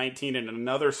 catches for 19 and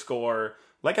another score.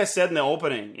 Like I said in the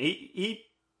opening, he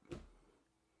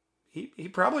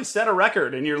probably set a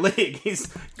record in your league.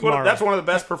 That's one of the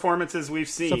best performances we've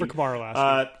seen. Except for Kamara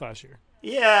last year.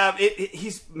 Yeah,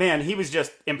 he was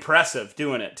just impressive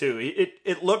doing it too.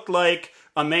 It looked like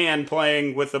a man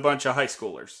playing with a bunch of high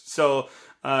schoolers. So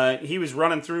he was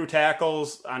running through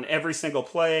tackles on every single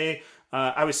play.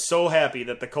 I was so happy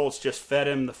that the Colts just fed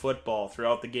him the football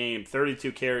throughout the game.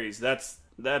 32 carries. That's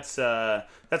the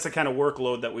kind of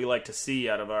workload that we like to see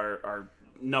out of our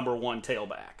number one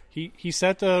tailback. He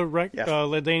set the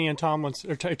LaDainian Tomlinson,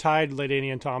 or tied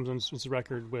LaDainian Tomlinson's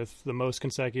record with the most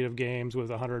consecutive games with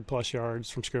 100-plus yards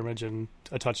from scrimmage and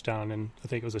a touchdown, and I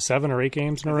think it was 7 or 8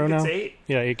 games in a row now? 8.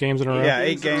 Yeah, 8 games in a row. Yeah,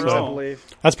 8 games, I believe.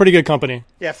 That's pretty good company.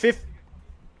 Yeah, you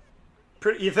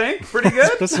think? Pretty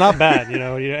good? That's not bad,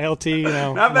 LT,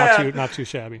 not bad. Not too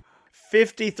shabby.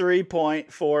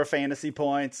 53.4 fantasy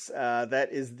points. That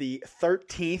is the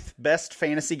 13th best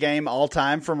fantasy game all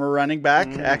time from a running back.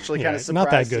 Actually, kind of surprised. Not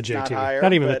that good, JT. Not higher,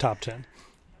 not even the top 10.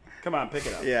 Come on, pick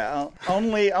it up. Yeah,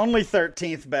 only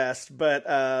 13th best, but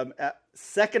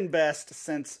second best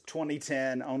since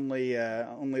 2010. Only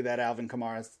that Alvin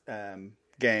Kamara's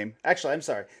game. Actually, I'm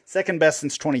sorry, second best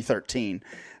since 2013.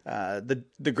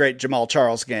 The great Jamal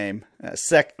Charles game.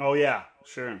 Oh yeah,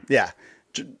 sure. Yeah.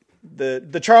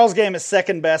 The Charles game is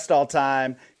second best all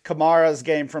time. Kamara's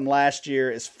game from last year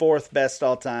is 4th best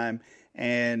all time,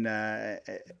 and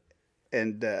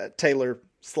Taylor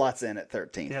slots in at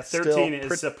 13th. Yeah, 13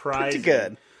 is surprising.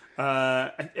 Pretty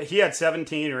good. He had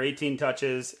 17 or 18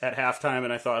 touches at halftime,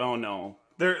 and I thought, oh no,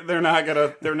 they're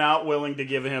not willing to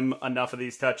give him enough of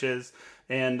these touches,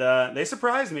 and they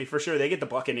surprised me for sure. They get the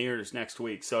Buccaneers next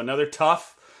week, so another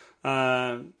tough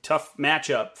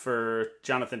matchup for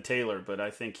Jonathan Taylor, but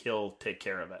I think he'll take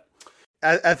care of it.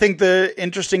 I think the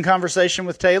interesting conversation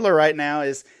with Taylor right now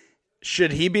is,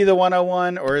 should he be the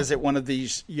 101 or is it one of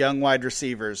these young wide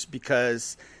receivers?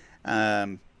 Because,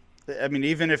 even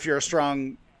if you're a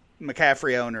strong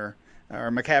McCaffrey owner or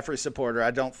McCaffrey supporter,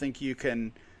 I don't think you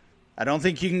can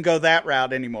go that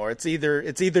route anymore. It's either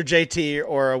JT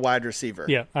or a wide receiver.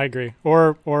 Yeah, I agree.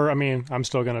 Or I'm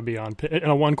still going to be on Pitt. In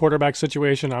a one quarterback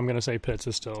situation, I'm going to say Pitts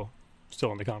is still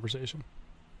in the conversation.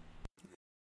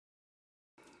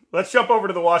 Let's jump over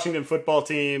to the Washington football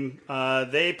team.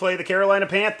 They play the Carolina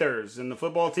Panthers, and the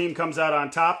football team comes out on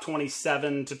top,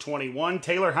 27-21.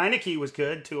 Taylor Heineke was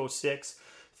good, 206,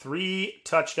 3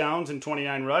 touchdowns and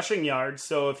 29 rushing yards.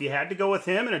 So if you had to go with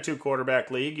him in a 2-quarterback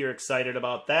league, you're excited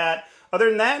about that. Other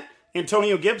than that,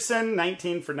 Antonio Gibson,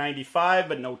 19 for 95,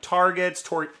 but no targets.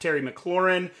 Terry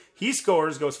McLaurin, he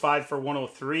goes 5 for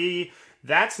 103.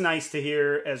 That's nice to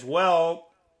hear as well.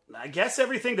 I guess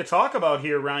everything to talk about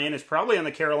here, Ryan, is probably on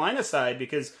the Carolina side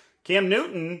because Cam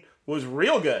Newton was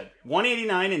real good.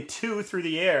 189 and 2 through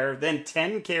the air, then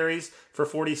 10 carries for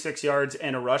 46 yards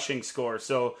and a rushing score.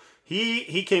 So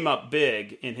he came up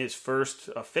big in his first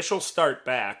official start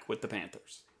back with the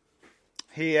Panthers.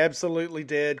 He absolutely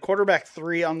did. Quarterback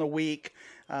 3 on the week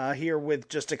here with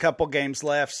just a couple games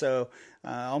left, so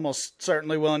almost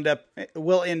certainly will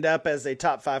end up as a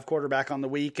top 5 quarterback on the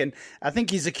week. And I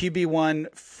think he's a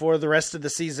QB1 for the rest of the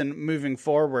season moving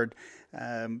forward.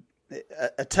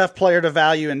 A tough player to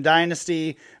value in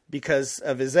Dynasty because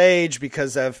of his age,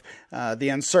 because of the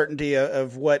uncertainty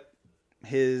of what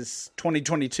his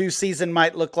 2022 season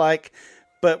might look like.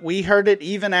 But we heard it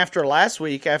even after last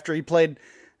week, after he played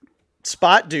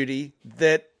spot duty,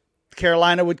 that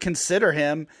Carolina would consider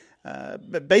him,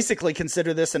 but basically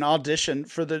consider this an audition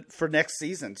for next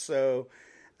season. So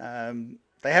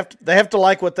they have to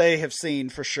like what they have seen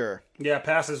for sure. Yeah,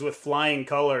 passes with flying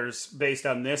colors based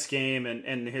on this game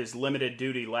and his limited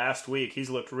duty last week. He's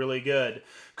looked really good.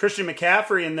 Christian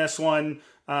McCaffrey in this one,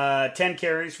 10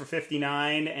 carries for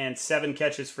 59 and 7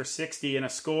 catches for 60 and a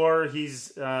score.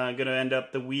 He's going to end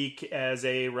up the week as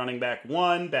a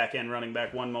back-end running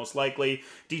back one most likely.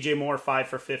 DJ Moore, 5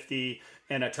 for 50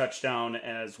 and a touchdown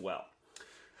as well.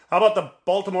 How about the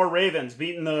Baltimore Ravens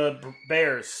beating the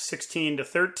Bears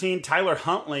 16-13? Tyler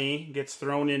Huntley gets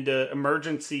thrown into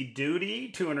emergency duty,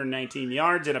 219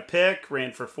 yards and a pick,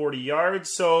 ran for 40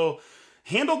 yards. So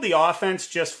handled the offense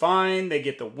just fine. They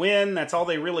get the win. That's all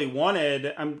they really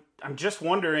wanted. I'm just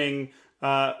wondering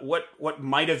what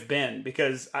might have been,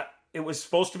 because it was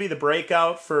supposed to be the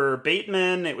breakout for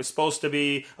Bateman. It was supposed to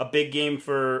be a big game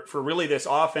for really this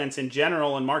offense in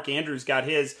general. And Mark Andrews got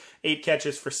his 8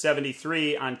 catches for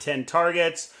 73 on 10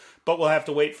 targets. But we'll have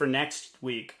to wait for next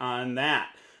week on that.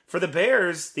 For the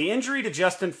Bears, the injury to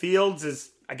Justin Fields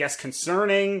is, I guess,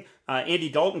 concerning. Andy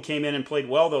Dalton came in and played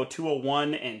well, though,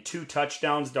 201 and 2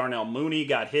 touchdowns. Darnell Mooney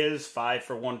got his 5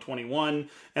 for 121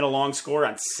 and a long score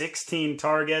on 16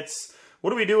 targets.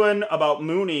 What are we doing about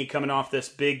Mooney coming off this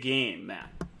big game,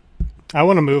 Matt? I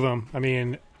want to move him. I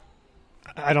mean,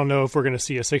 I don't know if we're going to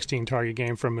see a 16-target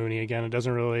game from Mooney again. It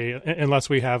doesn't really, unless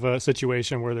we have a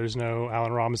situation where there's no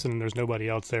Allen Robinson and there's nobody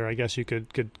else there. I guess you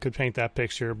could paint that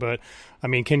picture. But I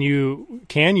mean, can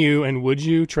you and would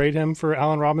you trade him for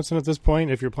Allen Robinson at this point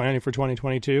if you're planning for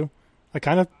 2022? I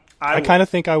kind of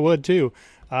think I would too.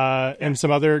 And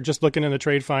some other, just looking in the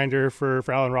trade finder for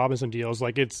Allen Robinson deals,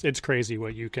 like it's crazy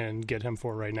what you can get him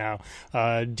for right now.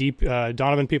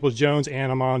 Donovan Peoples-Jones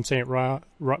and Amon-Ra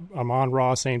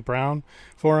St. Brown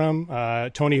for him.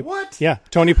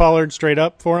 Tony Pollard straight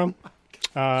up for him.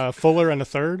 Fuller and a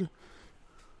third.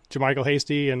 JaMychal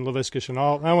Hasty and Laviska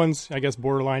Shenault. That one's, I guess,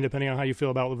 borderline depending on how you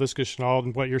feel about Laviska Shenault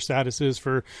and what your status is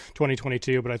for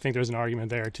 2022, but I think there's an argument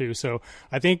there too. So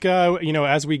I think,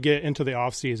 as we get into the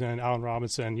offseason, Allen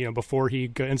Robinson, before he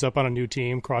ends up on a new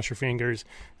team, cross your fingers,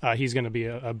 he's going to be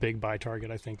a big buy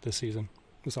target, I think, this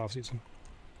offseason.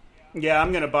 Yeah,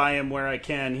 I'm going to buy him where I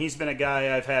can. He's been a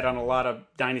guy I've had on a lot of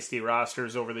dynasty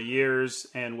rosters over the years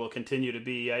and will continue to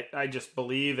be. I just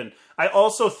believe. And I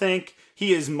also think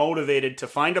he is motivated to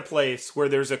find a place where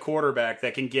there's a quarterback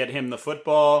that can get him the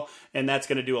football, and that's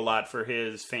going to do a lot for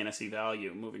his fantasy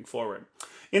value moving forward.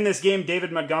 In this game,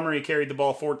 David Montgomery carried the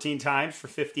ball 14 times for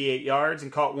 58 yards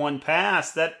and caught 1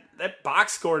 pass. That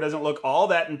box score doesn't look all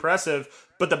that impressive,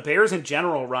 but the Bears in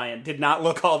general, Ryan, did not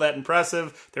look all that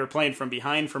impressive. They were playing from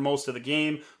behind for most of the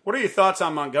game. What are your thoughts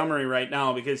on Montgomery right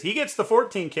now? Because he gets the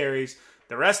 14 carries.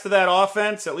 The rest of that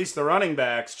offense, at least the running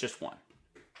backs, just 1.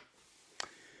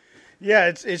 Yeah,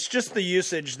 it's just the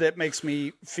usage that makes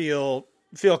me feel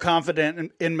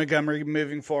confident in Montgomery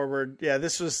moving forward. Yeah,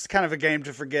 this was kind of a game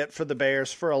to forget for the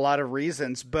Bears for a lot of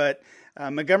reasons, but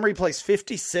Montgomery plays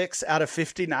 56 out of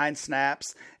 59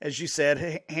 snaps. As you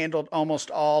said, handled almost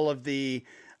all of the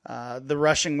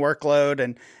rushing workload.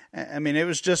 And I mean, it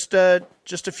was just a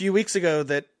few weeks ago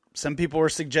that some people were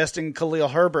suggesting Khalil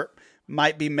Herbert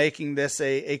might be making this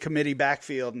a committee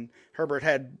backfield, and Herbert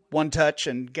had 1 touch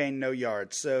and gained no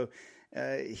yards. So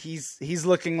he's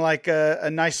looking like a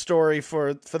nice story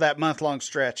for that month-long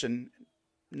stretch, and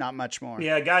not much more.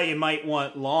 Yeah, a guy you might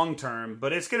want long-term,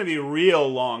 but it's going to be real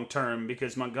long-term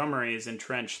because Montgomery is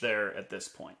entrenched there at this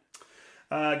point.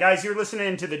 Guys, you're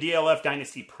listening to the DLF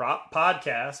Dynasty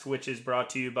podcast, which is brought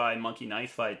to you by Monkey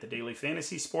Knife Fight, the daily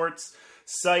fantasy sports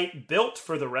site built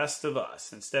for the rest of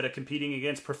us. Instead of competing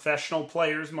against professional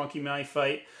players, Monkey Knife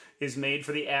Fight is made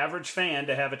for the average fan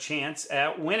to have a chance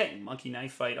at winning. Monkey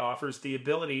Knife Fight offers the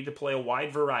ability to play a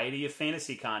wide variety of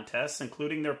fantasy contests,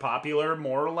 including their popular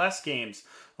more or less games,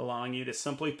 allowing you to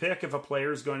simply pick if a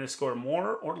player is going to score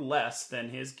more or less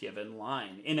than his given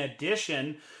line. In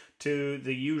addition to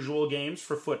the usual games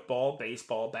for football,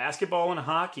 baseball, basketball, and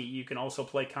hockey, you can also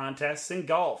play contests in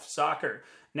golf, soccer,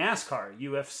 NASCAR,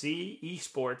 UFC,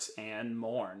 esports, and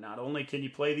more. Not only can you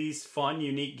play these fun,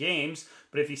 unique games,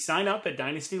 but if you sign up at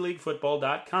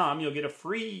dynastyleaguefootball.com, you'll get a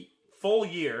free full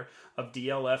year of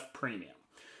DLF Premium.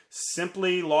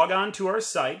 Simply log on to our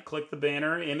site, click the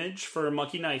banner image for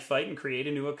Monkey Knife Fight, and create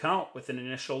a new account with an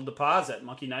initial deposit.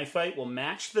 Monkey Knife Fight will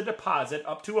match the deposit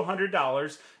up to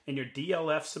 $100, and your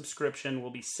DLF subscription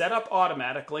will be set up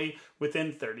automatically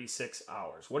within 36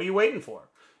 hours. What are you waiting for?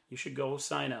 You should go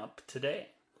sign up today.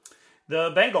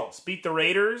 The Bengals beat the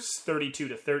Raiders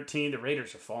 32-13. The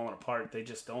Raiders are falling apart. They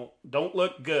just don't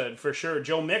look good for sure.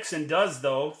 Joe Mixon does,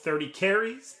 though. 30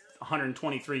 carries,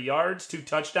 123 yards, 2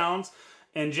 touchdowns,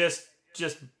 and just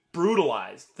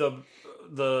brutalized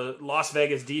the Las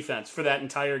Vegas defense for that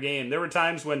entire game. There were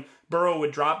times when Burrow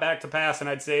would drop back to pass, and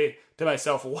I'd say to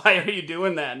myself, why are you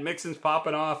doing that? And Mixon's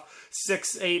popping off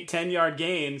 6, 8, 10-yard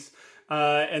gains.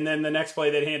 And then the next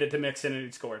play, they'd hand it to Mixon and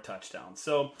he'd score a touchdown.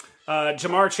 So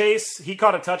Jamar Chase, he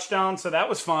caught a touchdown, so that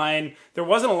was fine. There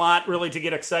wasn't a lot really to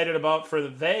get excited about for the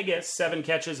Vegas. 7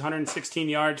 catches, 116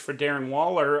 yards for Darren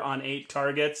Waller on 8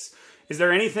 targets. Is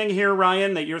there anything here,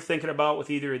 Ryan, that you're thinking about with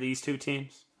either of these two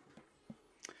teams?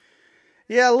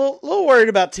 Yeah, a little worried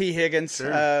about T. Higgins.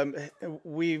 Sure.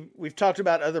 We've talked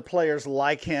about other players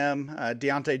like him,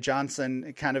 Deontay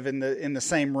Johnson, kind of in the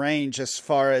same range as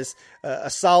far as a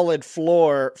solid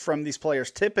floor from these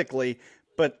players typically,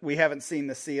 but we haven't seen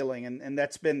the ceiling, and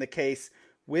that's been the case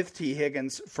with T.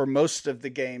 Higgins for most of the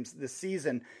games this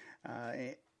season.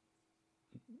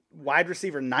 Wide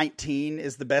receiver 19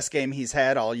 is the best game he's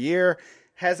had all year.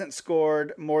 Hasn't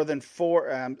scored more than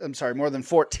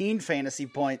 14 fantasy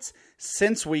points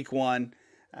since week 1.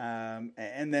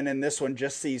 And then in this one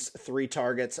just sees 3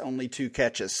 targets, only 2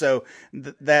 catches. So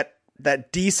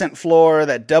that decent floor,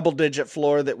 that double-digit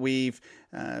floor that we've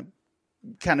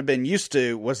kind of been used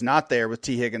to was not there with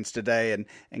T. Higgins today,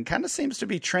 and kind of seems to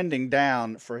be trending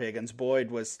down for Higgins.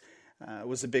 Boyd was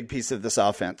a big piece of this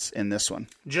offense in this one.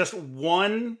 Just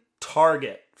 1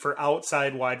 target for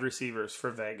outside wide receivers for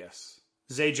Vegas.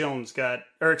 Zay Jones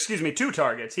 2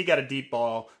 targets. He got a deep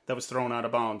ball that was thrown out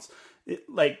of bounds.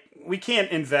 We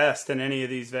can't invest in any of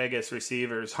these Vegas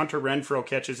receivers. Hunter Renfrow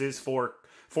catches his four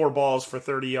balls for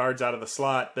 30 yards out of the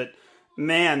slot, but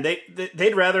man,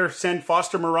 they'd rather send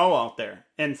Foster Moreau out there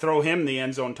and throw him the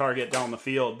end zone target down the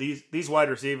field. These wide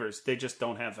receivers, they just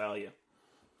don't have value.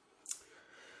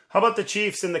 How about the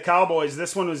Chiefs and the Cowboys?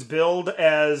 This one was billed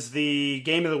as the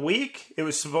game of the week. It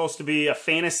was supposed to be a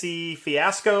fantasy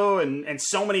fiasco and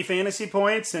so many fantasy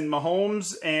points, and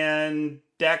Mahomes and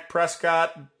Dak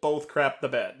Prescott both crapped the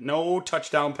bed. No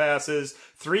touchdown passes,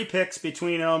 3 picks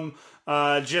between them,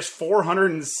 just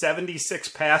 476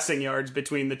 passing yards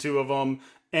between the two of them,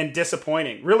 and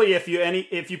disappointing. Really, if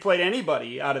you played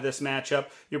anybody out of this matchup,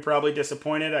 you're probably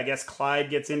disappointed. I guess Clyde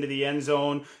gets into the end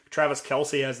zone. Travis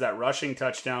Kelce has that rushing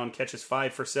touchdown, catches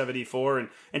 5 for 74,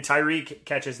 and Tyreek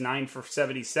catches 9 for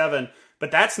 77.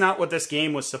 But that's not what this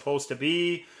game was supposed to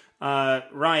be.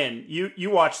 Ryan, you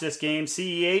watch this game.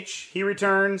 CEH, he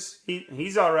returns.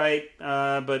 He's all right,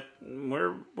 but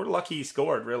we're lucky he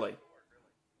scored, really.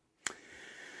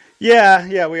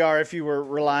 Yeah, we are. If you were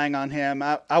relying on him,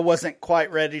 I wasn't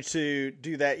quite ready to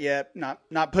do that yet.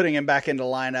 Not putting him back into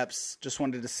lineups. Just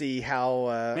wanted to see how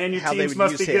man, your how they teams would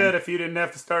must use be him. good if you didn't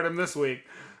have to start him this week.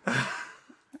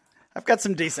 I've got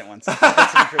some decent ones. I've got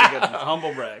some pretty good ones.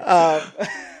 Humble brag.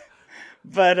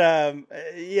 But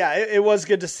it was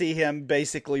good to see him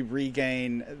basically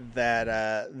regain that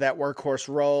workhorse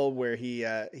role where he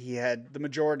had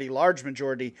the large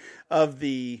majority of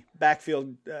the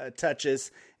backfield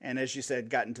touches, and as you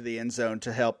said, got into the end zone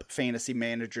to help fantasy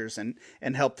managers and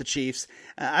help the Chiefs.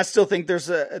 I still think there's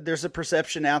a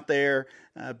perception out there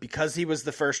because he was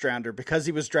the first rounder, because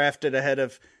he was drafted ahead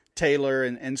of Taylor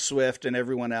and Swift and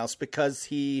everyone else, because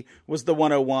he was the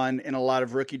 101 in a lot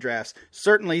of rookie drafts.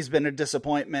 Certainly he's been a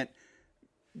disappointment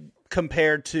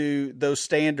compared to those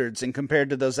standards and compared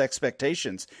to those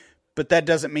expectations. But that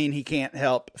doesn't mean he can't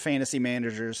help fantasy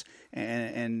managers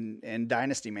and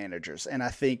dynasty managers. And I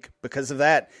think because of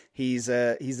that, he's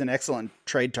an excellent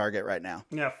trade target right now.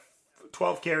 Yeah,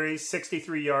 12 carries,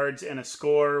 63 yards, and a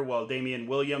score, while Damian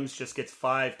Williams just gets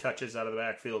 5 touches out of the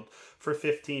backfield for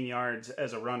 15 yards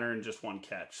as a runner and just 1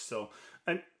 catch. So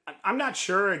I'm not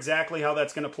sure exactly how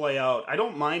that's going to play out. I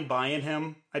don't mind buying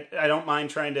him. I don't mind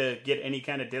trying to get any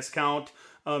kind of discount.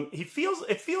 It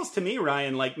feels to me,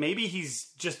 Ryan, like maybe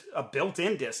he's just a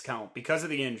built-in discount because of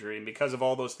the injury and because of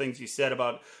all those things you said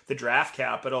about the draft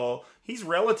capital. He's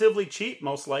relatively cheap,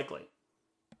 most likely.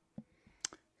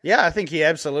 Yeah, I think he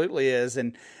absolutely is.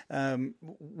 And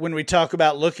when we talk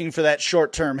about looking for that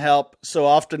short-term help, so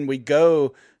often we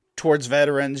go towards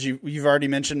veterans. You've already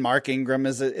mentioned Mark Ingram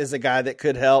is a guy that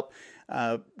could help.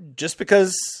 Just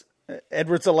because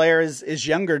Edwards-Helaire is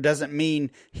younger doesn't mean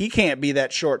he can't be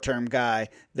that short-term guy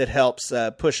that helps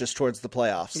push us towards the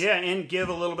playoffs. Yeah, and give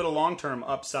a little bit of long-term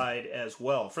upside as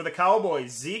well. For the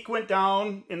Cowboys, Zeke went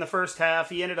down in the first half.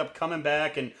 He ended up coming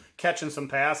back and catching some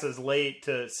passes late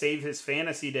to save his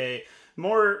fantasy day.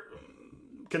 More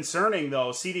concerning, though,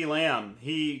 CeeDee Lamb.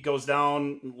 He goes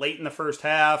down late in the first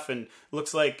half and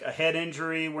looks like a head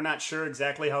injury. We're not sure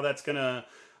exactly how that's going to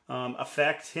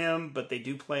affect him, but they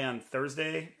do play on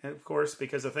Thursday, of course,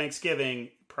 because of Thanksgiving.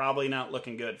 Probably not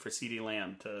looking good for CeeDee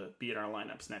Lamb to be in our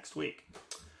lineups next week.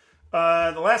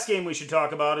 The last game we should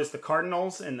talk about is the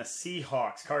Cardinals and the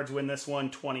Seahawks. Cards win this one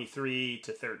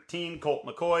 23-13. Colt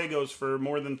McCoy goes for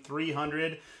more than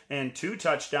 300 and 2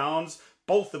 touchdowns,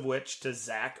 both of which to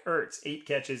Zach Ertz. 8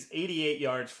 catches, 88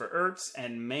 yards for Ertz,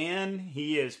 and man,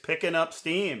 he is picking up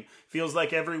steam. Feels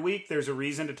like every week there's a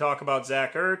reason to talk about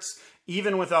Zach Ertz,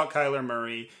 even without Kyler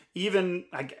Murray, even,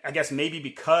 I guess maybe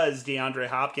because DeAndre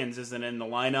Hopkins isn't in the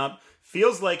lineup.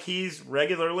 Feels like he's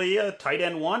regularly a tight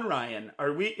end 1, Ryan.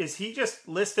 Is he just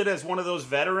listed as one of those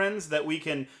veterans that we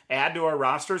can add to our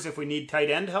rosters if we need tight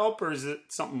end help, or is it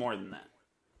something more than that?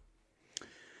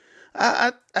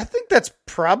 I think that's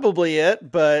probably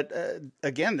it, but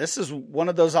again, this is one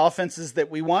of those offenses that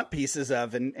we want pieces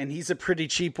of, and he's a pretty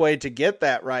cheap way to get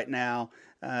that right now.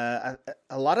 A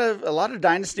lot of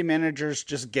dynasty managers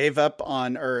just gave up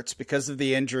on Ertz because of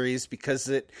the injuries, because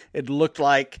it looked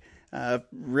like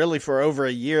really for over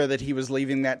a year that he was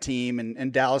leaving that team,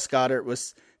 and Dallas Goedert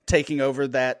was taking over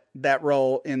that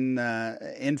role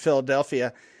in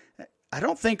Philadelphia. I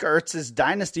don't think Ertz's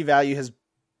dynasty value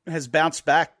has bounced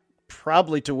back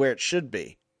probably to where it should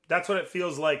be. That's what it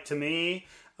feels like to me.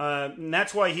 And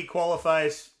that's why he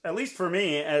qualifies, at least for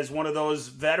me, as one of those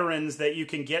veterans that you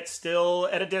can get still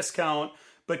at a discount,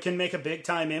 but can make a big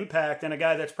time impact, and a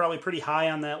guy that's probably pretty high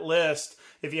on that list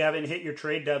if you haven't hit your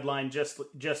trade deadline just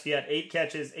yet. 8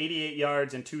 catches, 88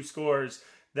 yards, and 2 scores.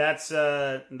 That's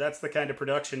the kind of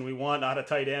production we want out of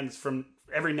tight ends from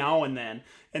every now and then.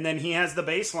 And then he has the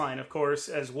baseline, of course,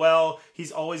 as well.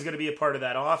 He's always going to be a part of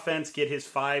that offense, get his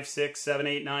 5, 6, 7,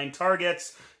 8, 9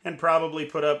 targets, and probably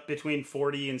put up between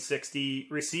 40 and 60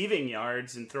 receiving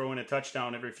yards and throw in a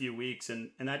touchdown every few weeks. And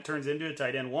that turns into a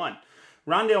tight end 1.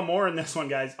 Rondale Moore in this one,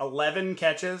 guys, 11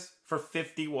 catches for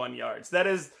 51 yards. That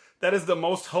is the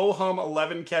most ho-hum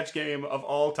 11-catch game of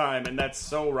all time, and that's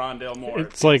so Rondale Moore.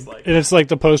 It's like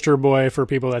the poster boy for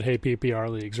people that hate PPR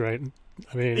leagues, right?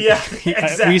 I mean, yeah,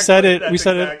 exactly. We said it. That's we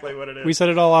said exactly it. What it is. We said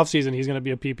it all offseason. He's going to be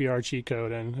a PPR cheat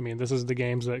code, and I mean, this is the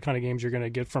kind of games you're going to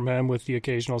get from him, with the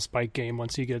occasional spike game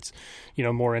once he gets,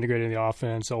 more integrated in the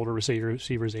offense. Older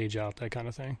receivers age out, that kind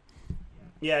of thing.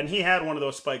 Yeah, and he had one of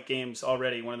those spike games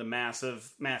already, one of the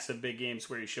massive big games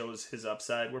where he shows his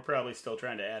upside. We're probably still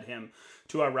trying to add him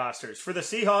to our rosters. For the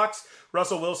Seahawks,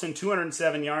 Russell Wilson,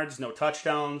 207 yards, no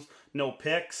touchdowns, no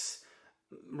picks.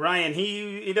 Ryan,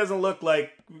 he doesn't look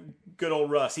like good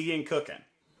old Russ. He ain't cooking.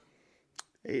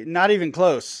 Not even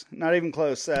close. Not even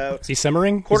close. Is he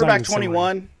simmering? Quarterback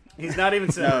 21. He's not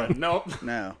even simmering. Nope.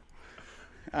 No.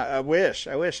 I wish.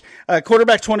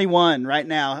 Quarterback 21 right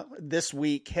now this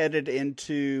week, headed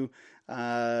into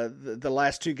the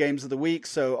last 2 games of the week,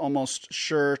 so almost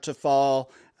sure to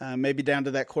fall maybe down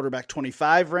to that quarterback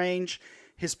 25 range.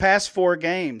 His past 4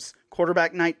 games,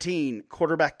 quarterback 19,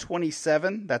 quarterback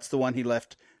 27, that's the one he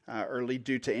left early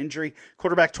due to injury,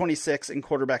 quarterback 26, and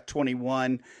quarterback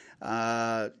 21.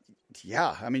 I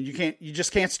mean, you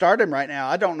just can't start him right now.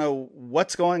 I don't know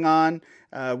what's going on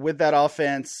with that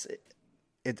offense.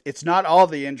 It's not all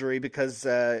the injury, because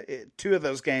 2 of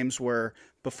those games were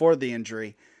before the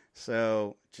injury.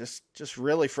 So just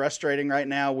really frustrating right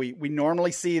now. We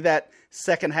normally see that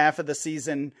second half of the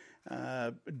season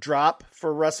drop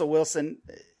for Russell Wilson.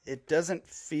 It doesn't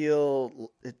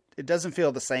feel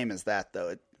the same as that, though.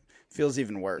 It feels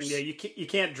even worse. Yeah, you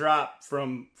can't drop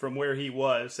from where he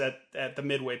was at the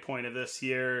midway point of this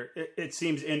year. It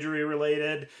seems injury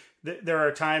related. There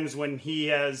are times when he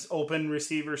has open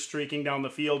receivers streaking down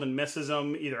the field and misses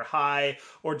them either high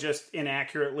or just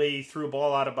inaccurately threw a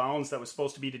ball out of bounds that was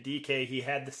supposed to be to DK. He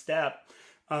had the step.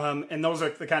 And those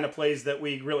are the kind of plays that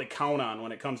we really count on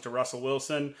when it comes to Russell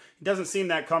Wilson. He doesn't seem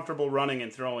that comfortable running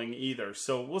and throwing either.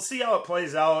 So we'll see how it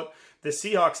plays out. The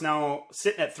Seahawks now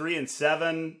sitting at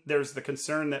 3-7. There's the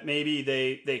concern that maybe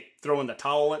they throw in the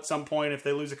towel at some point if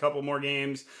they lose a couple more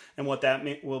games, and what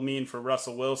that will mean for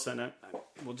Russell Wilson.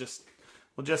 We'll just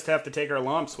have to take our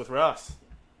lumps with Russ.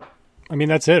 I mean,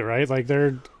 that's it, right? Like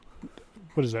they're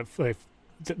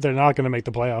not going to make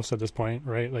the playoffs at this point,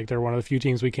 right? Like they're one of the few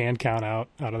teams we can count out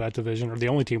of that division, or the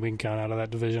only team we can count out of that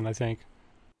division, I think.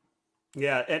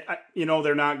 Yeah, and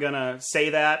they're not going to say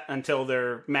that until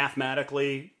they're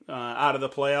mathematically out of the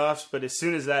playoffs. But as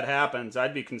soon as that happens,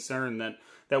 I'd be concerned that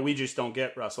we just don't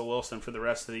get Russell Wilson for the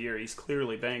rest of the year. He's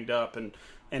clearly banged up and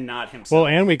not himself. Well,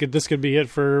 and this could be it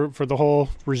for the whole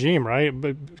regime, right?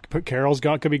 But Carroll's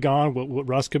could be gone.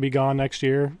 Russ could be gone next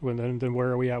year. Then where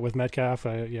are we at with Metcalf?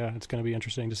 It's going to be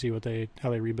interesting to see how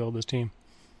they rebuild this team.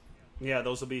 Yeah,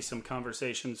 those will be some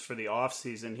conversations for the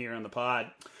offseason here on the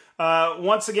pod.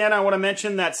 Once again, I want to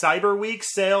mention that Cyber Week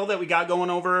sale that we got going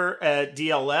over at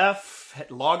DLF.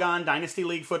 Log on,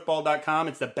 dynastyleaguefootball.com.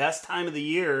 It's the best time of the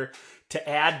year to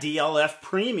add DLF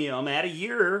Premium. Add a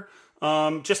year,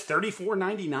 just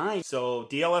 $34.99. So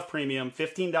DLF Premium,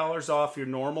 $15 off your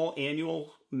normal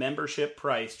annual membership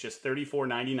price, just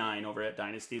 $34.99 over at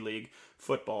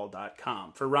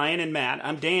dynastyleaguefootball.com. For Ryan and Matt,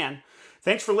 I'm Dan.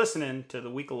 Thanks for listening to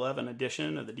the Week 11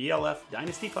 edition of the DLF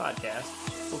Dynasty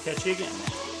Podcast. We'll catch you again.